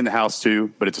going to be in the house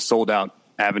too, but it's a sold-out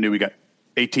avenue. We got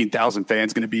 18,000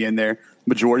 fans going to be in there.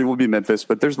 Majority will be Memphis,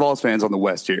 but there's Vols fans on the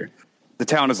West here. The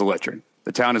town is electric.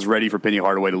 The town is ready for Penny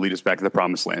Hardaway to lead us back to the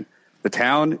promised land. The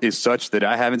town is such that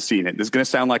I haven't seen it. This is going to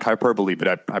sound like hyperbole,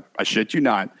 but I shit you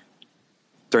not,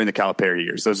 during the Calipari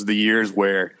years. Those are the years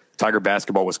where Tiger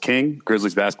basketball was king,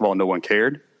 Grizzlies basketball, no one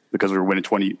cared because we were winning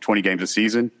 20 games a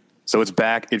season. So it's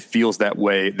back. It feels that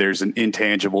way. There's an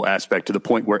intangible aspect to the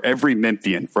point where every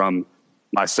Memphian, from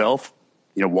myself,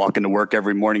 walking to work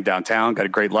every morning downtown, got a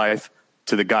great life,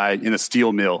 to the guy in the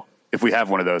steel mill, if we have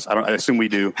one of those. I assume we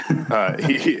do.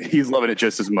 He's loving it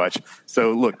just as much.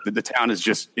 So look, the town is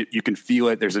just, you can feel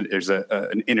it. There's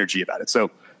an energy about it.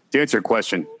 So to answer your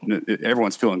question,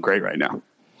 everyone's feeling great right now.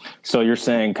 So you're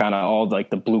saying kind of all like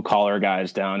the blue collar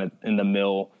guys down in the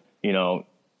mill,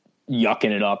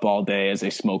 yucking it up all day as they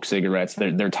smoke cigarettes.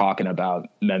 They're talking about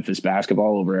Memphis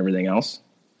basketball over everything else.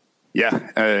 Yeah,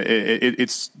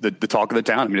 it's the talk of the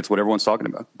town. I mean, it's what everyone's talking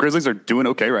about. Grizzlies are doing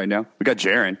okay right now. We got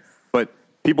Jaren, but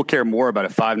people care more about a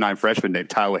 5'9" freshman named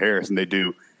Tyler Harris than they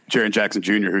do Jaren Jackson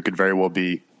Jr., who could very well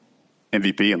be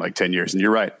MVP in like 10 years. And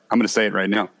you're right. I'm going to say it right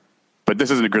now. But this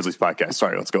isn't a Grizzlies podcast.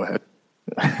 Sorry, let's go ahead.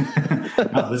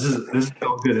 No, this is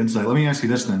all good insight. Let me ask you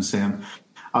this then, Sam.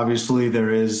 Obviously, there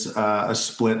is a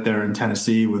split there in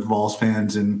Tennessee with Vols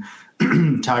fans and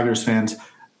Tigers fans.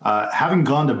 Having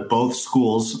gone to both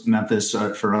schools, Memphis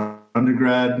for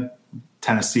undergrad,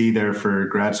 Tennessee there for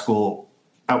grad school,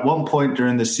 at one point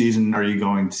during this season are you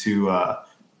going to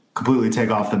completely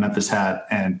take off the Memphis hat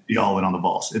and be all in on the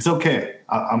Vols? It's okay.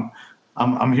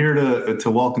 I'm here to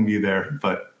welcome you there,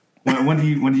 but when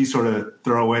do you sort of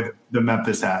throw away the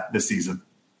Memphis hat this season?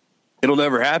 It'll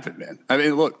never happen, man. I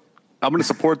mean, look, I'm going to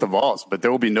support the Vols, but there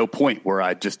will be no point where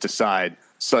I just decide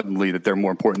suddenly that they're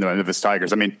more important than the Memphis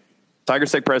Tigers. I mean,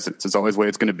 Tigers take precedence. It's always the way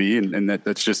it's going to be, and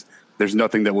that's just – there's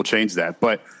nothing that will change that.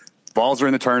 But Vols are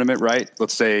in the tournament, right?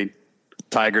 Let's say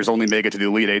Tigers only make it to the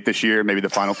Elite Eight this year, maybe the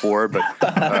Final Four, but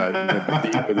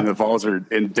then the Vols are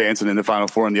dancing in the Final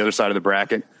Four on the other side of the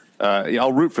bracket.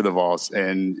 I'll root for the Vols,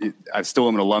 and I still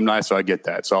am an alumni, so I get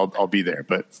that. So I'll be there.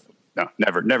 But no,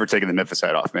 never taking the Memphis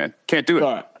hat off, man. Can't do it.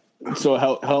 All right. So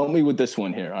help me with this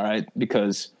one here, all right?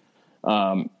 Because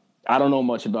I don't know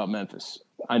much about Memphis.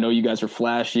 I know you guys are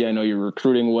flashy. I know you're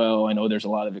recruiting well. I know there's a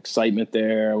lot of excitement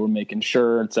there. We're making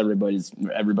shirts.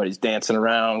 Everybody's dancing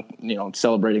around,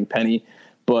 celebrating Penny.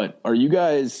 But are you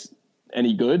guys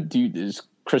any good? Is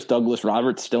Chris Douglas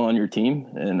Roberts still on your team?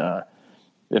 And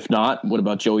if not, what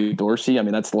about Joey Dorsey? I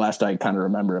mean, that's the last I kind of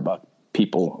remember about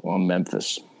people on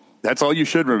Memphis. That's all you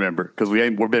should remember, because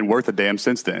we've been worth a damn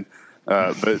since then.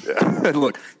 But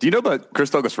look, do you know about Chris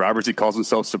Douglas Roberts? He calls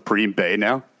himself Supreme Bay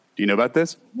now. Do you know about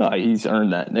this? He's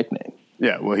earned that nickname.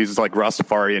 Yeah, well, he's like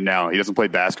Rastafarian now. He doesn't play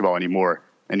basketball anymore,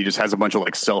 and he just has a bunch of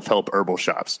like self-help herbal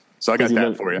shops. So I got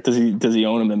that for you. Does he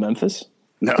own them in Memphis?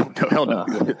 No, hell no.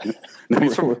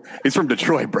 No, he's from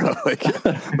Detroit, bro.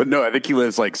 But no, I think he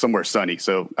lives like somewhere sunny.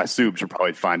 So I assume should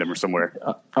probably find him or somewhere.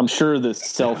 I'm sure the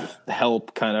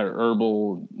self-help kind of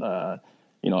herbal,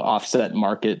 offset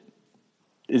market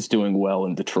is doing well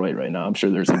in Detroit right now. I'm sure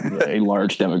there's a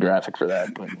large demographic for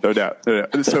that. But. No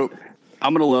doubt. So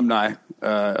I'm an alumni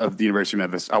of the University of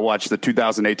Memphis. I watch the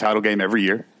 2008 title game every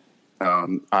year.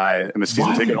 I am a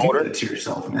season ticket holder. Why do you do that to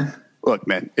yourself, man? Look,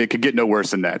 man, it could get no worse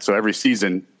than that. So every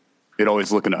season, it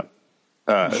always looking up.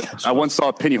 I once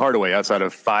saw Penny Hardaway outside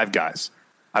of Five Guys.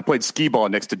 I played skee ball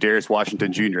next to Darius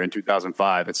Washington Jr. in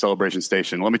 2005 at Celebration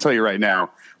Station. Let me tell you right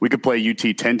now, we could play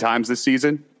UT 10 times this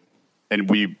season, and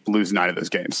we lose 9 of those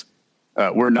games.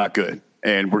 We're not good,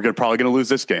 and we're probably going to lose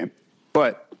this game.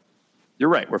 But you're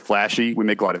right. We're flashy. We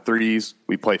make a lot of threes.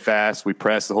 We play fast. We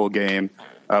press the whole game.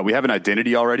 We have an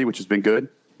identity already, which has been good.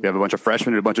 We have a bunch of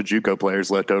freshmen and a bunch of JUCO players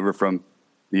left over from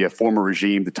the former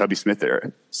regime, the Tubby Smith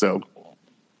era. So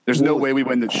there's no way we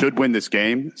should win this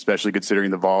game, especially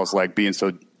considering the Vols like being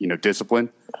so disciplined.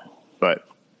 But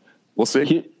we'll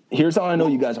see. Here's how I know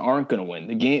you guys aren't going to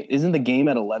win. Isn't the game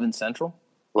at 11 Central?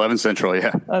 11 Central,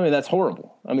 yeah. I mean, that's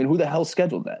horrible. I mean, who the hell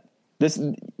scheduled that?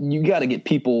 You got to get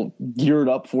people geared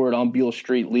up for it on Beale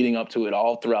Street, leading up to it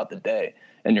all throughout the day,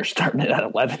 and you're starting it at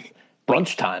 11.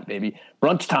 Brunch time, baby.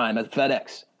 Brunch time at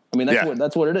FedEx. I mean,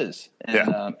 that's what it is.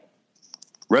 And,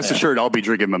 Rest assured, I'll be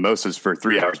drinking mimosas for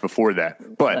 3 hours before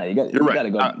that. But you're right.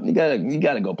 You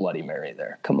got to go Bloody Mary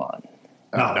there. Come on.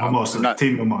 No, mimosa.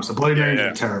 Team mimosa. Bloody Marys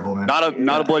are terrible, man.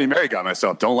 Not a Bloody Mary guy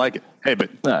myself. Don't like it. Hey, but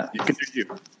you can do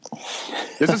you.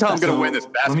 This is how I'm going to win this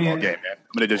basketball game, man.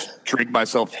 I'm going to just drink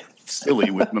myself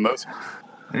silly with mimosa.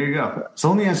 There you go. So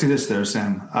let me ask you this there,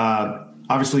 Sam.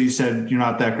 Obviously, you said you're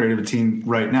not that great of a team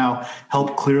right now.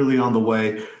 Help clearly on the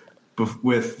way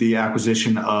with the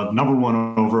acquisition of number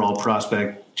 1 overall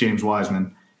prospect, James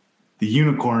Wiseman. The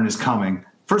unicorn is coming.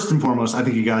 First and foremost, I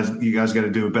think you guys got to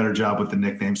do a better job with the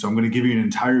nickname. So I'm going to give you an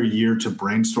entire year to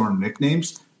brainstorm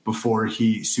nicknames before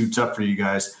he suits up for you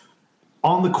guys.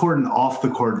 On the court and off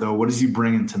the court, though, what does he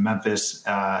bring into Memphis?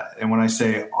 And when I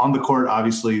say on the court,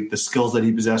 obviously the skills that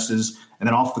he possesses, and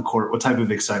then off the court, what type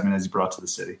of excitement has he brought to the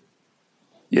city?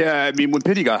 Yeah, I mean, when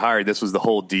Penny got hired, this was the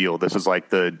whole deal. This was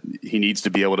like he needs to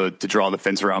be able to draw the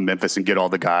fence around Memphis and get all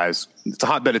the guys. It's a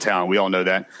hotbed of talent. We all know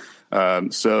that.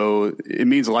 So it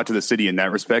means a lot to the city in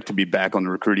that respect to be back on the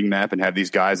recruiting map and have these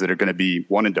guys that are going to be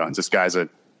one and done. This guy's a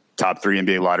top 3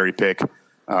 NBA lottery pick.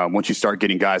 Once you start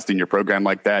getting guys in your program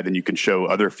like that, then you can show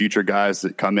other future guys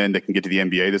that come in that can get to the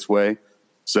NBA this way.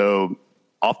 So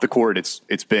off the court,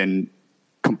 it's been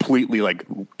completely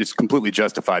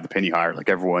justified the Penny hire. Like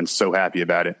everyone's so happy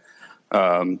about it.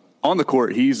 On the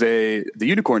court, the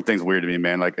unicorn thing's weird to me,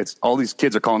 man. Like it's all these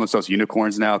kids are calling themselves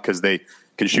unicorns now because they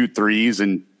can shoot threes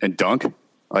and dunk.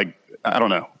 Like, I don't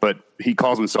know, but he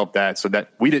calls himself that. So that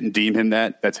we didn't deem him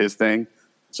that's his thing.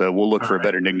 So we'll look for a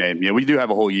better nickname. We do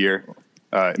have a whole year.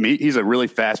 I mean, he's a really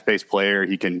fast paced player.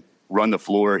 He can run the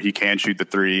floor. He can shoot the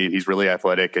three. He's really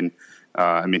athletic. And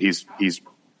I mean, he's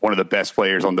one of the best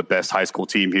players on the best high school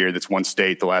team here that's won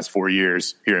state the last 4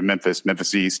 years here in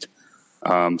Memphis East.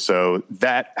 So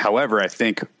that, however, I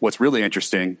think what's really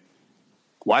interesting,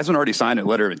 Wiseman already signed a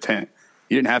letter of intent.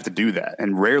 He didn't have to do that.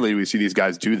 And rarely we see these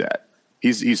guys do that.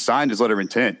 He's signed his letter of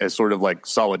intent as sort of like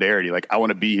solidarity. Like, I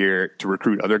want to be here to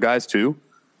recruit other guys too.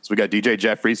 So we got DJ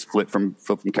Jeffries, flip from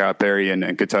Calipari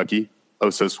and Kentucky. Oh,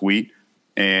 so sweet.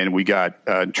 And we got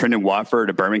Trendon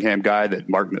Watford, a Birmingham guy that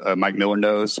Mike Miller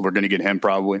knows. So we're going to get him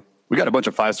probably. We got a bunch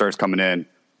of 5-stars coming in.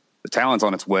 The talent's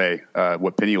on its way.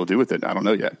 What Penny will do with it, I don't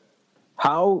know yet.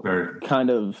 How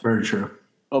very true.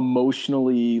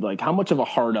 Emotionally, like how much of a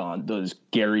hard-on does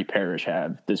Gary Parrish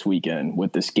have this weekend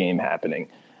with this game happening?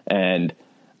 And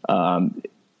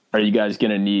are you guys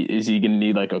going to need – is he going to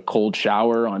need like a cold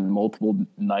shower on multiple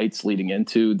nights leading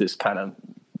into this kind of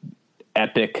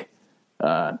epic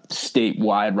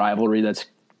statewide rivalry that's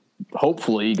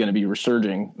hopefully going to be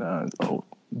resurging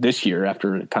this year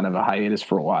after kind of a hiatus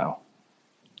for a while?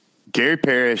 Gary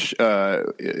Parrish,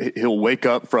 he'll wake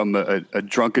up from a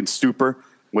drunken stupor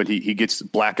when he gets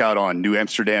blackout on New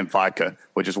Amsterdam vodka,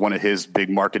 which is one of his big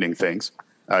marketing things.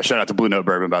 Shout out to Blue Note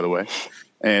Bourbon, by the way.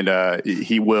 and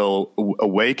he will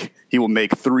awake. He will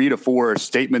make 3 to 4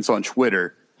 statements on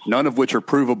Twitter, none of which are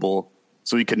provable,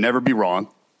 so he can never be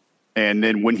wrong. And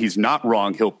then when he's not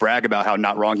wrong, he'll brag about how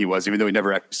not wrong he was, even though he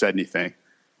never actually said anything.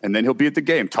 And then he'll be at the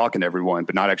game talking to everyone,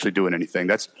 but not actually doing anything.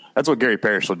 That's what Gary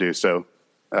Parrish will do. So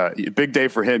big day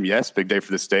for him, yes, big day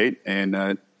for the state. And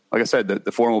like I said,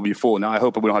 the forum will be full. Now I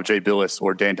hope we don't have Jay Billis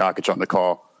or Dan Dockich on the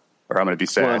call, or I'm going to be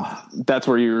sad. Well, that's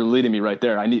where you're leading me right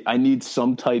there. I need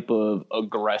some type of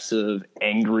aggressive,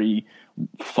 angry,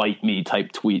 fight me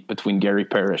type tweet between Gary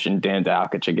Parrish and Dan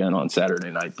Dockich again on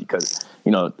Saturday night, because,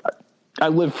 I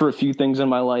live for a few things in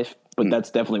my life, but that's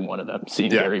definitely one of them,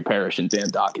 seeing Gary Parrish and Dan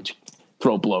Dockich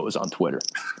throw blows on Twitter.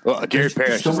 Well, Gary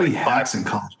Parrish. So many hacks in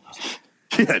college.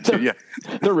 Yeah, dude, yeah.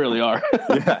 There really are.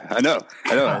 Yeah, I know.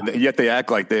 And yet they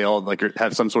act like they all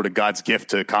have some sort of God's gift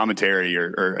to commentary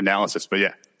or analysis. But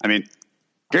yeah, I mean,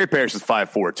 Gary Parrish is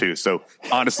 5'4" too. So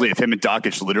honestly, if him and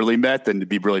Dockich literally met, then it'd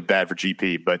be really bad for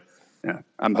GP. But yeah,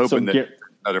 I'm hoping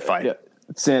another fight. Yeah.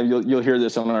 Sam, you'll hear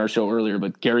this on our show earlier,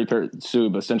 but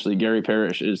essentially Gary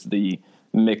Parrish is the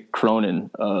Mick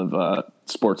Cronin of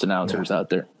sports announcers out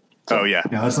there. So, oh yeah,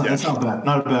 that's not bad.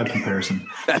 Not a bad comparison.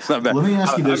 That's not bad. Let me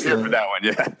ask you this. I'm here for that one.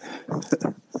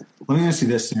 Yeah. Let me ask you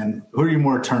this, Sam. Who are you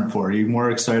more turned for? Are you more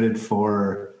excited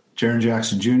for Jaren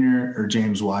Jackson Jr. or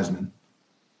James Wiseman?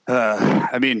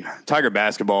 I mean, Tiger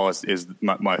basketball is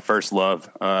my first love.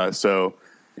 So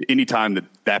anytime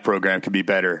that program can be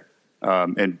better,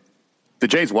 and the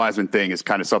James Wiseman thing is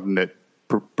kind of something that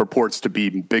purports to be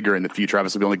bigger in the future.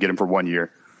 Obviously, we only get him for 1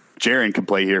 year. Jaren can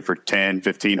play here for 10,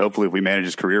 15, hopefully if we manage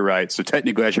his career right. So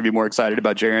technically I should be more excited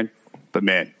about Jaren. But,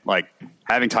 man, like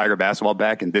having Tiger basketball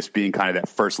back and this being kind of that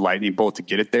first lightning bolt to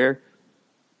get it there,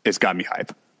 it's got me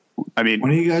hype. I mean,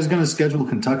 when are you guys going to schedule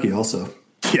Kentucky also?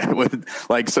 Yeah,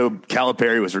 so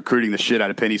Calipari was recruiting the shit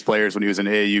out of Penny's players when he was an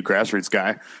AAU grassroots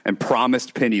guy and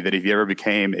promised Penny that if he ever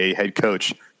became a head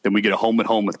coach, then we get a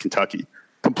home-and-home with Kentucky.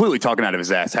 Completely talking out of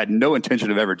his ass. Had no intention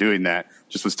of ever doing that.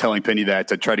 Just was telling Penny that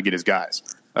to try to get his guys.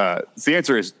 The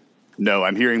answer is no.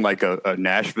 I'm hearing like a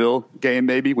Nashville game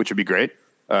maybe, which would be great.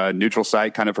 Neutral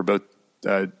site kind of for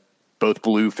both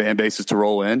blue fan bases to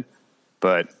roll in.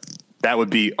 But that would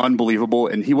be unbelievable.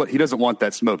 And he doesn't want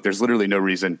that smoke. There's literally no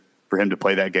reason for him to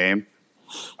play that game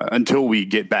until we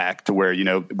get back to where,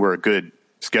 we're a good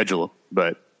schedule.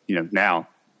 But, now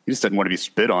he just doesn't want to be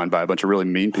spit on by a bunch of really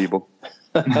mean people.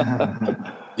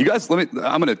 You guys, I'm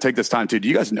going to take this time too. Do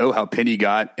you guys know how Penny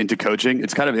got into coaching?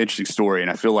 It's kind of an interesting story.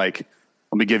 And I feel like,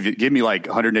 let me give me like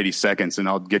 180 seconds and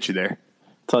I'll get you there.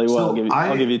 Tell you what,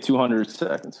 I'll give you 200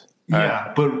 seconds. Yeah.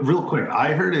 Right. But real quick,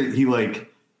 I heard it. He he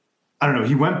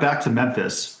went back to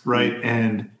Memphis, right? Mm-hmm.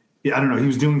 And I don't know, he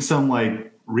was doing some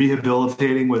like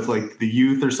rehabilitating with like the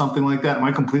youth or something like that. Am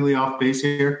I completely off base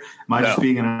here? Am I just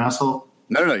being an asshole?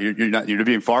 No, you're not. You're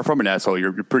being far from an asshole.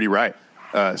 You're pretty right.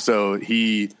 So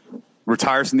he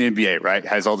retires from the NBA, right?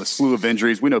 Has all the slew of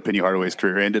injuries. We know Penny Hardaway's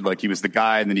career ended. Like he was the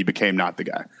guy and then he became not the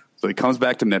guy. So he comes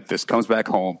back to Memphis, comes back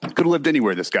home. Could have lived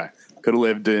anywhere, this guy. Could have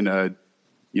lived in,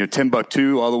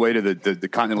 Timbuktu all the way to the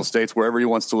continental states, wherever he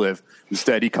wants to live.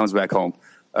 Instead, he comes back home.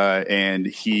 And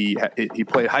he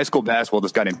played high school basketball with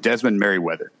this guy named Desmond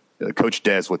Merriweather. Coach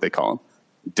Des, what they call him.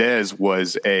 Des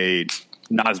was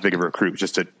not as big of a recruit,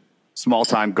 just a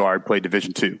small-time guard, played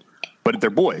Division II. But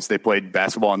they're boys. They played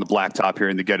basketball on the blacktop here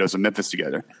in the ghettos of Memphis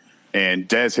together. And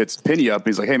Des hits Penny up.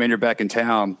 He's like, hey, man, you're back in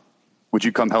town. Would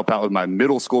you come help out with my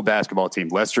middle school basketball team,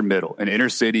 Leicester Middle, an inner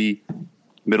city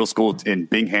middle school in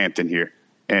Binghamton here?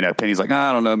 And Penny's like,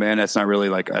 I don't know, man. That's not really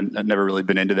I've never really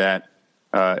been into that.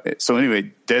 So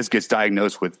anyway, Des gets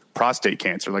diagnosed with prostate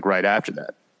cancer right after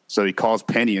that. So he calls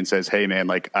Penny and says, hey, man,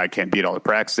 I can't beat all the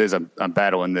practices. I'm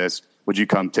battling this. Would you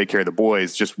come take care of the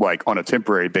boys just on a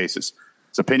temporary basis?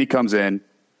 So Penny comes in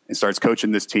and starts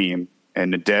coaching this team,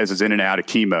 and Des is in and out of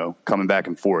chemo, coming back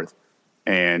and forth.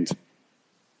 And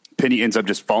Penny ends up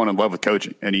just falling in love with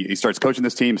coaching. And he starts coaching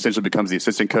this team, essentially becomes the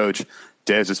assistant coach.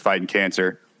 Des is fighting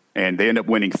cancer. And they end up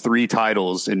winning 3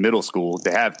 titles in middle school.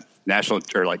 They have national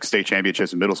or state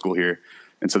championships in middle school here.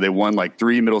 And so they won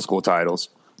 3 middle school titles.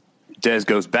 Des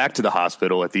goes back to the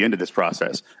hospital at the end of this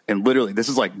process. And literally, this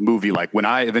is movie. When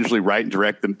I eventually write and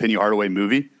direct the Penny Hardaway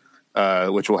movie,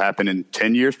 which will happen in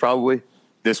 10 years probably,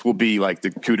 this will be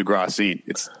the coup de grace scene.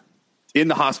 It's in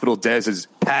the hospital. Des is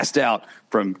passed out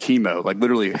from chemo,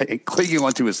 literally clinging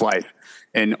onto his life.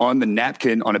 And on the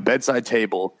napkin on a bedside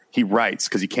table, he writes,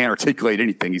 because he can't articulate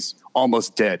anything. He's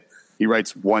almost dead. He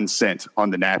writes 1 cent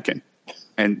on the napkin.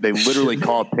 And they literally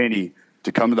call Penny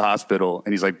to come to the hospital.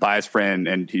 And he's by his friend.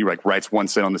 And he writes 1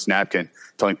 cent on this napkin,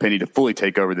 telling Penny to fully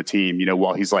take over the team,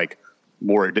 while he's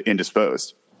more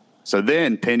indisposed. So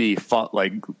then Penny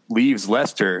leaves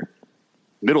Leicester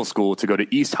middle school to go to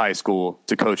East High School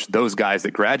to coach those guys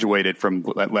that graduated from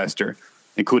Leicester,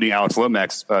 including Alex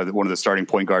Lomax, one of the starting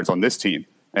point guards on this team,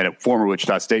 and a former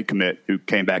Wichita State commit who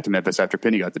came back to Memphis after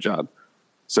Penny got the job.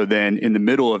 So then in the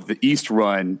middle of the East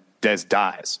run, Des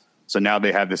dies. So now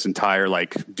they have this entire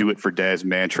do it for Des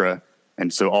mantra.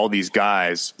 And so all these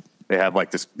guys, they have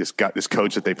this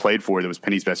coach that they played for that was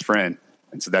Penny's best friend.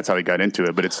 And so that's how he got into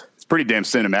it. But it's pretty damn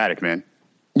cinematic, man.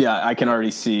 Yeah, I can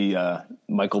already see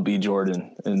Michael B.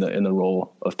 Jordan in the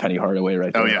role of Penny Hardaway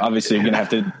right there. Oh, yeah. Obviously, you're going to have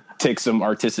to take some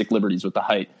artistic liberties with the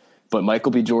height. But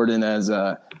Michael B. Jordan as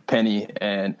Penny,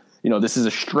 and, this is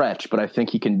a stretch, but I think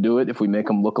he can do it if we make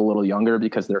him look a little younger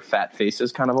because their fat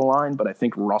faces kind of align. But I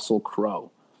think Russell Crowe,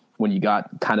 when you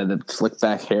got kind of the slick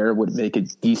back hair, would make a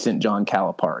decent John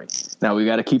Calipari. Now, we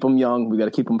got to keep him young. We got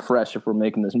to keep him fresh if we're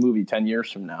making this movie 10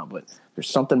 years from now. But there's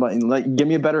something about give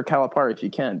me a better Calipari if you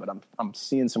can. But I'm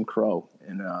seeing some Crowe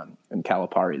in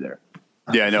Calipari there.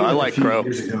 Yeah, no, I like Crowe.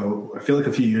 I feel like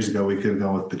a few years ago we could have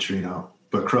gone with Petrino,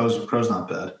 but Crowe's not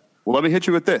bad. Well, let me hit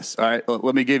you with this. All right,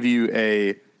 let me give you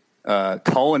a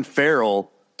Colin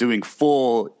Farrell doing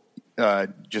full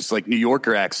just New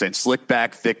Yorker accent, slick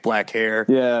back, thick black hair.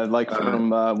 Yeah,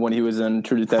 from when he was in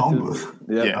True Detective.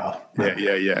 Yeah.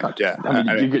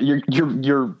 I mean,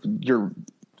 your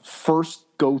first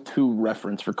go-to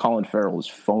reference for Colin Farrell is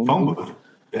Phone Booth.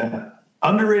 Yeah.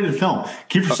 Underrated film.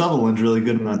 Kiefer Sutherland's really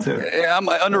good in that too. Yeah,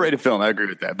 underrated film. I agree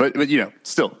with that. But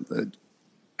still,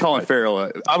 Colin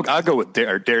Farrell. I'll go with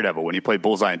Daredevil when he played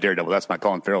Bullseye in Daredevil. That's my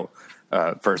Colin Farrell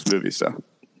first movie. So,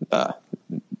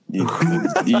 he's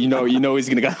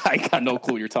gonna go. I got no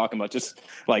clue what you're talking about. Just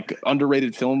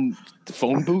underrated film,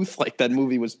 Phone Booth. That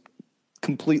movie was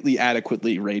completely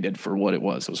adequately rated for what it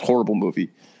was. It was a horrible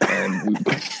movie. And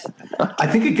I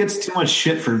think it gets too much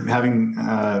shit for having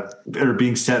or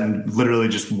being set in literally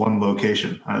just one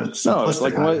location. It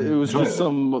was just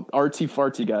some artsy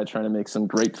fartsy guy trying to make some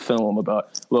great film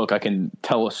about, look, I can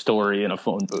tell a story in a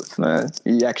phone booth.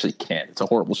 You actually can't. It's a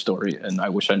horrible story, and I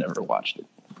wish I never watched it.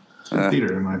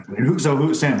 Theater, in my opinion.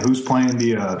 Sam, who's playing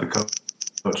the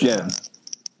coach? Yeah,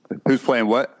 who's playing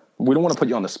what? We don't want to put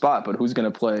you on the spot, but who's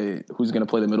going to play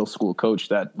the middle school coach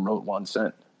that wrote One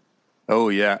Cent? Oh,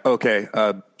 yeah. Okay.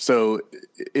 So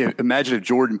imagine if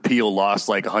Jordan Peele lost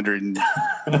 180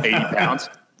 pounds.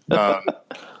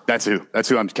 That's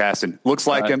who I'm casting. Looks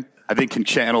like him. I think can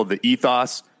channel the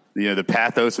ethos, the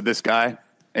pathos of this guy.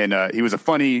 And he was a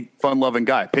funny, fun-loving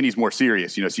guy. Penny's more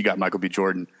serious, so you got Michael B.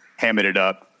 Jordan hamming it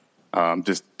up,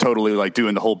 just totally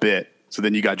doing the whole bit. So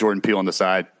then you got Jordan Peele on the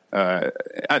side.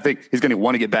 I think he's going to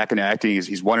want to get back into acting.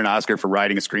 He's won an Oscar for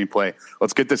writing a screenplay.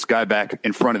 Let's get this guy back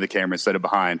in front of the camera instead of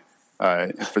behind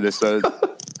for this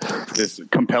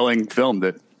compelling film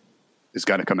that is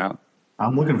going to come out.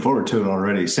 I'm looking forward to it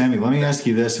already. Sammy, let me ask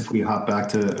you this if we hop back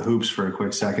to hoops for a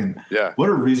quick second. Yeah. What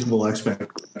are reasonable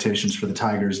expectations for the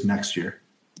Tigers next year?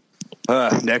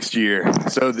 Next year.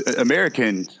 So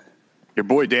your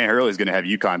boy Dan Hurley is going to have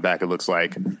UConn back, it looks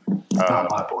like.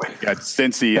 My boy. Got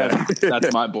Cincy.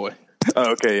 That's my boy.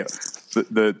 Oh, okay.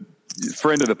 The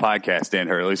friend of the podcast, Dan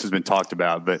Hurley, at least has been talked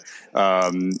about. But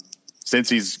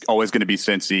Cincy's always going to be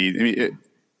Cincy. I mean,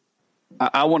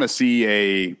 I want to see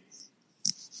a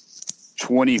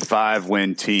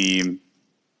 25-win team.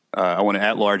 I want an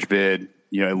at-large bid,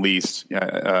 at least.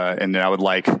 And then I would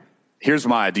here's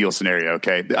my ideal scenario,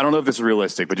 okay? I don't know if this is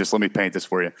realistic, but just let me paint this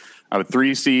for you. I have a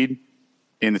 3 seed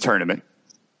in the tournament,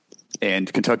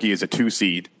 and Kentucky is a 2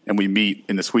 seed, and we meet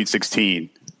in the Sweet 16,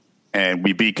 and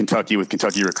we beat Kentucky with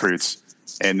Kentucky recruits,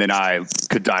 and then I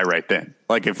could die right then.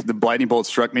 If the lightning bolt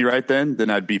struck me right then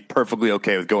I'd be perfectly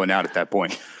okay with going out at that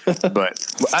point. But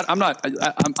I'm not.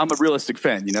 I'm a realistic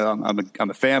fan. I'm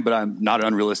a fan, but I'm not an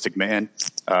unrealistic man.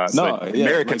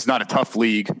 American's not a tough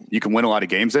league. You can win a lot of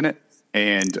games in it,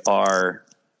 and our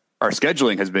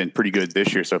scheduling has been pretty good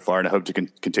this year so far, and I hope to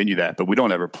continue that. But we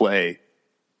don't ever play.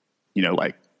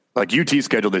 Like UT's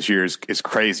schedule this year is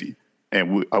crazy,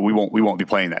 and we won't be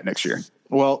playing that next year.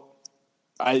 Well,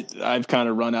 I've kind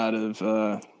of run out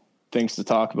of things to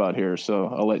talk about here, so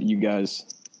I'll let you guys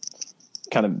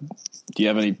kind of. Do you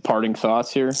have any parting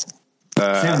thoughts here?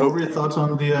 Sam, what were your thoughts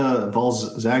on the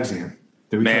Vols Zags game?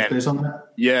 Did we touch base on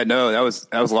that? Yeah, no, that was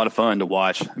a lot of fun to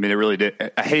watch. I mean, it really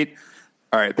did. I hate.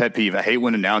 All right, pet peeve. I hate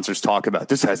when announcers talk about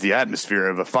this has the atmosphere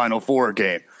of a Final Four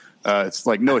game. It's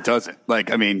no, it doesn't.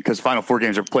 Because Final Four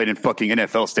games are played in fucking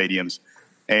NFL stadiums,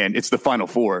 and it's the Final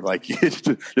Four. Just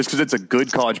because it's a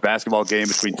good college basketball game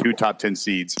between 2 top 10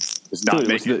 seeds was not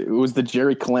making it was the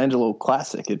Jerry Colangelo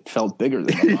Classic. It felt bigger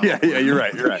than yeah, you're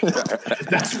right.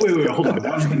 That's wait, hold on.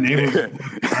 That was the name of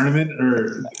the tournament,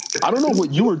 or I don't know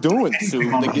what you were doing,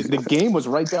 Sue. The game was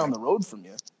right down the road from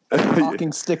you.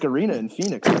 Talking Stick Arena in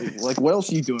Phoenix. Like, what else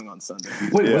are you doing on Sunday?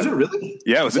 Wait, was it really?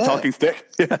 Yeah, it was a Talking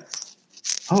Stick. Yeah.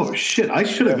 Oh shit! I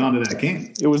should have gone to that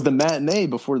game. It was the matinee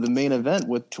before the main event,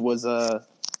 which was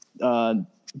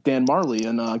Dan Marley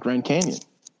and Grand Canyon.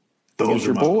 Those are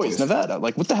your my boys, Nevada.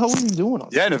 Like, what the hell were you doing on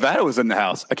Yeah, Nevada was in the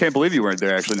house. I can't believe you weren't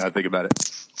there, actually, now I think about it.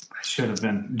 I should have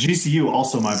been. GCU,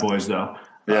 also my boys, though.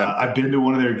 Yeah. I've been to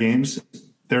one of their games.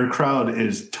 Their crowd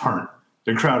is turnt.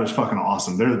 Their crowd is fucking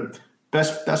awesome. They're the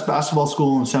best basketball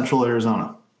school in Central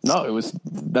Arizona. No,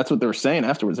 that's what they were saying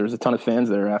afterwards. There was a ton of fans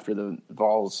there after the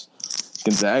Vols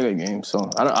Gonzaga game. So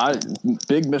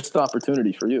big missed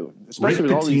opportunity for you,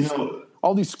 especially with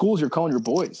all these schools you're calling your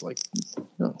boys. Like,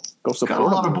 go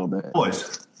support them a little bit.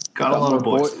 Boys. Got a lot of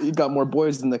boys. You got more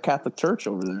boys than the Catholic Church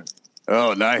over there.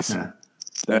 Oh, nice. Yeah.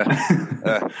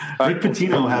 Rick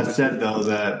Pitino has said, though,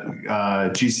 that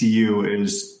GCU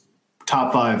is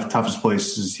top 5 toughest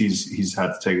places he's had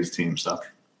to take his team. So,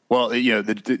 well, you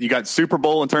got Super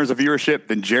Bowl in terms of viewership,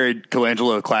 then Jared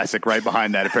Colangelo Classic right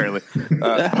behind that. Apparently,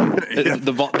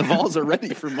 the Vols are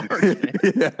ready for March.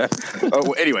 Yeah.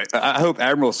 Well, anyway, I hope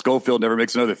Admiral Schofield never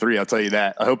makes another 3. I'll tell you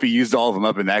that. I hope he used all of them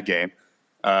up in that game.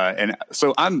 And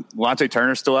so Lonte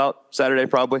Turner's still out Saturday,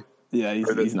 probably. Yeah,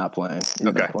 he's not playing.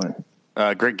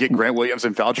 Get Grant Williams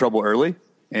in foul trouble early,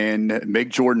 and make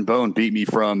Jordan Bone beat me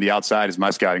from the outside is my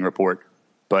scouting report,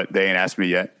 but they ain't asked me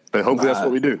yet. But hopefully that's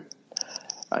what we do.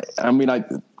 I mean, I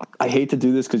hate to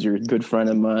do this because you're a good friend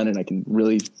of mine, and I can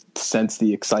really sense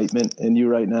the excitement in you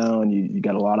right now, and you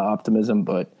got a lot of optimism,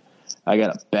 but I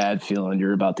got a bad feeling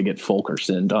you're about to get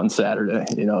Fulkersoned on Saturday.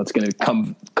 It's going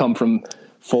to come from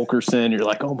Fulkerson. You're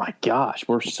like, oh my gosh,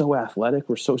 we're so athletic,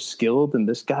 we're so skilled, and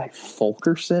this guy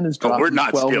Fulkerson is dropping. We're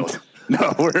not 12. Skilled.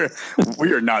 No,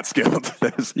 we are not skilled.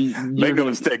 Make no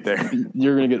mistake there.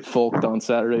 You're going to get folked on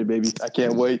Saturday, baby. I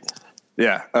can't wait.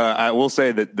 Yeah, I will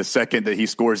say that the second that he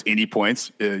scores any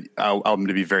points, I'm going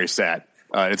to be very sad.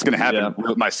 It's going to happen.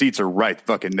 Yeah. My seats are right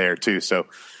fucking there, too. So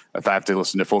if I have to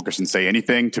listen to Fulkerson say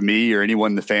anything to me or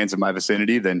anyone, the fans in my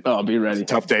vicinity, then I'll be ready.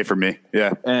 It's a tough day for me.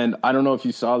 Yeah. And I don't know if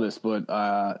you saw this, but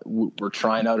we're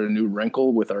trying out a new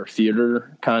wrinkle with our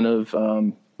theater kind of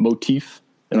motif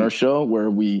in our show, where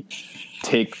we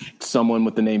take someone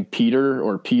with the name Peter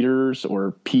or Peters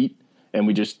or Pete, and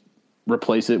we just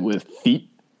replace it with feet.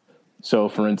 So,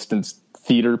 for instance,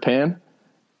 Theater Pan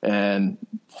and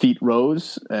Feet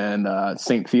Rose and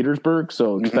St. Petersburg.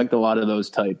 So expect a lot of those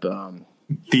type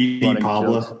Feety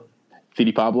Pablo.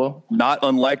 Feety Pablo. Not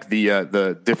unlike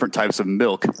the different types of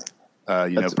milk,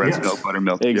 breast milk,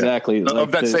 buttermilk. Exactly. Yeah.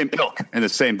 Of that same ilk, in the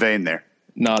same vein there.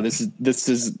 No, this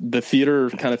is the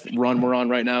theater kind of run we're on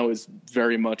right now is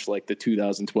very much like the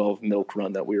 2012 milk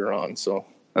run that we were on. So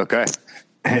okay.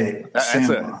 Hey, that's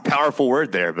a powerful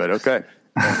word there, but okay.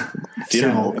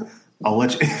 Sam, I'll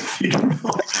let you. Sam,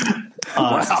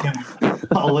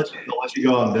 I'll let you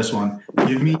go on this one.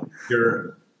 Give me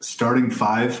your starting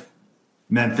 5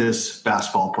 Memphis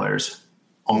basketball players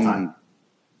all time.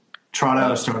 Trot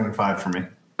out a starting 5 for me.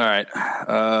 All right.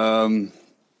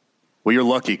 Well, you're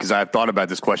lucky because I've thought about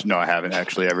this question. No, I haven't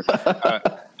actually ever.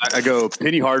 I go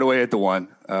Penny Hardaway at the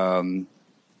 1,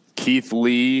 Keith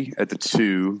Lee at the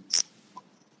 2.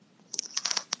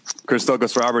 Chris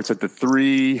Douglas Roberts at the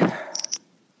 3. Who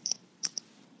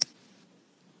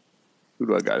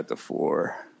do I got at the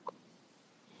 4?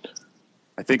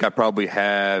 I think I probably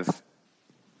have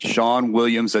Sean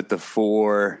Williams at the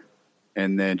 4,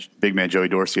 and then big man Joey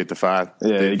Dorsey at the 5.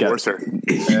 Yeah, you got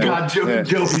Joey in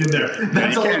there.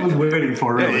 That's all I was waiting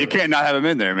for. Really. Yeah, you can't not have him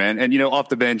in there, man. And off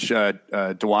the bench,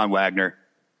 DeJuan Wagner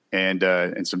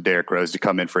and some Derrick Rose to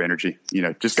come in for energy.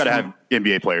 Just got to have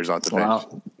NBA players off the bench.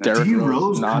 Derrick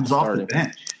Rose comes off the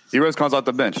bench. D Rose comes off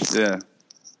the bench. Yeah.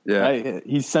 Hey,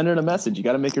 he's sending a message. You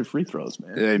got to make your free throws,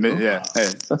 man. Yeah. Hey.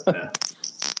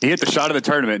 He hit the shot of the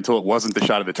tournament until it wasn't the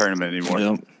shot of the tournament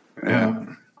anymore. Yeah.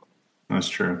 That's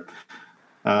true.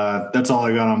 That's all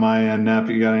I got on my end. Nap,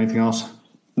 you got anything else?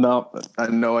 No, I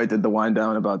know I did the wind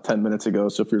down about 10 minutes ago.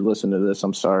 So if you're listening to this,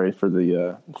 I'm sorry for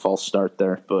the false start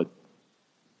there, but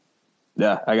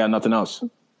yeah, I got nothing else.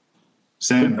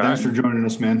 Sam, thanks for joining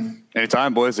us, man.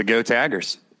 Anytime, boys. Go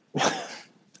Taggers.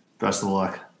 Best of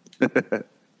luck.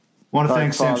 Want to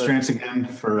thank Sam Strantz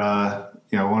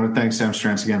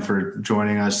again for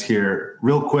joining us here.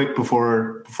 Real quick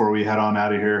before we head on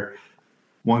out of here,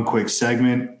 one quick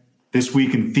segment. This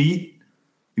week in feet.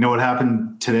 You know what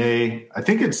happened today? I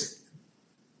think it's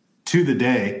to the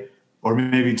day, or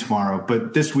maybe tomorrow,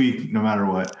 but this week, no matter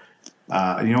what,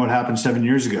 You know what happened 7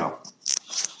 years ago?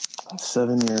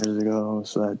 7 years ago,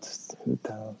 so that's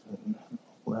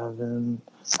 2011.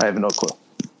 I have no clue.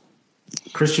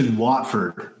 Christian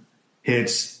Watford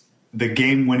hits the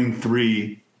game-winning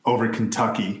 3 over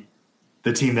Kentucky,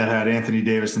 the team that had Anthony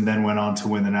Davis and then went on to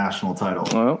win the national title.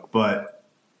 Oh. But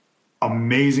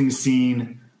amazing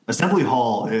scene. Assembly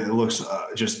Hall, it looks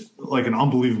just like an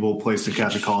unbelievable place to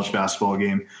catch a college basketball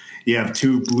game. You have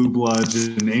 2 blue bloods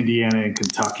in Indiana and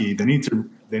Kentucky. They need to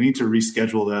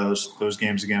reschedule those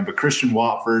games again. But Christian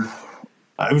Watford,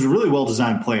 it was a really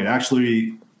well-designed play. It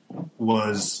actually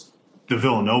was the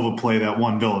Villanova play that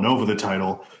won Villanova the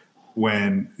title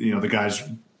when, the guy's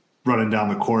running down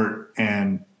the court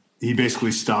and he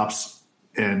basically stops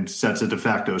and sets a de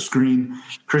facto screen.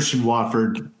 Christian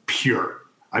Watford, pure.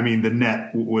 I mean, the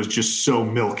net was just so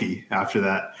milky after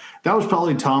that. That was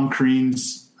probably Tom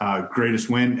Crean's greatest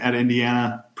win at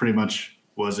Indiana. Pretty much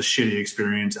was a shitty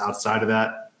experience outside of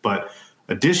that. But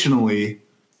additionally,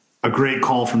 a great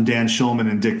call from Dan Schulman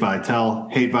and Dick Vitale.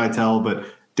 Hate Vitale, but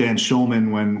Dan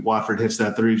Schulman, when Watford hits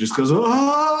that 3, just goes, oh!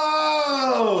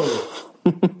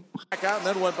 Back out and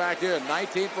then went back in.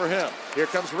 19 for him. Here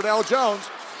comes Riddell Jones.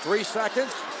 3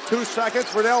 seconds. 2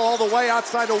 seconds. Riddell all the way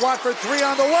outside to Watford. 3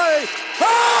 on the way.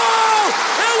 Oh!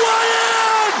 It went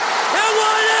in! It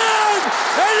went in!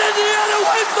 And Indiana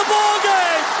wins the ball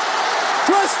game!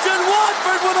 Christian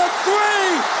Watford with a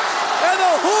 3! And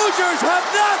the Hoosiers have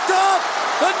knocked off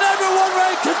the #1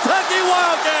 ranked Kentucky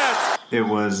Wildcats! It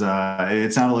was.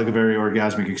 It sounded like a very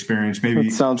orgasmic experience. Maybe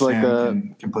it sounds Sam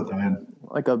like can put that in.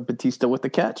 Like a Batista with the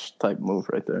catch type move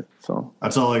right there. So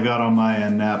that's all I got on my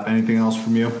end, Nap. Anything else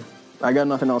from you? I got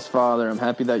nothing else, Father. I'm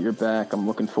happy that you're back. I'm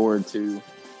looking forward to,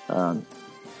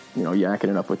 yakking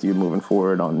it up with you moving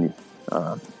forward on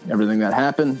everything that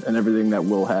happened and everything that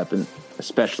will happen,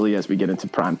 especially as we get into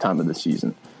prime time of the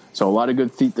season. So a lot of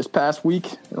good feat this past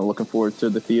week, and I'm looking forward to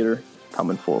the theater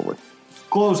coming forward.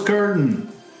 Close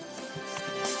curtain.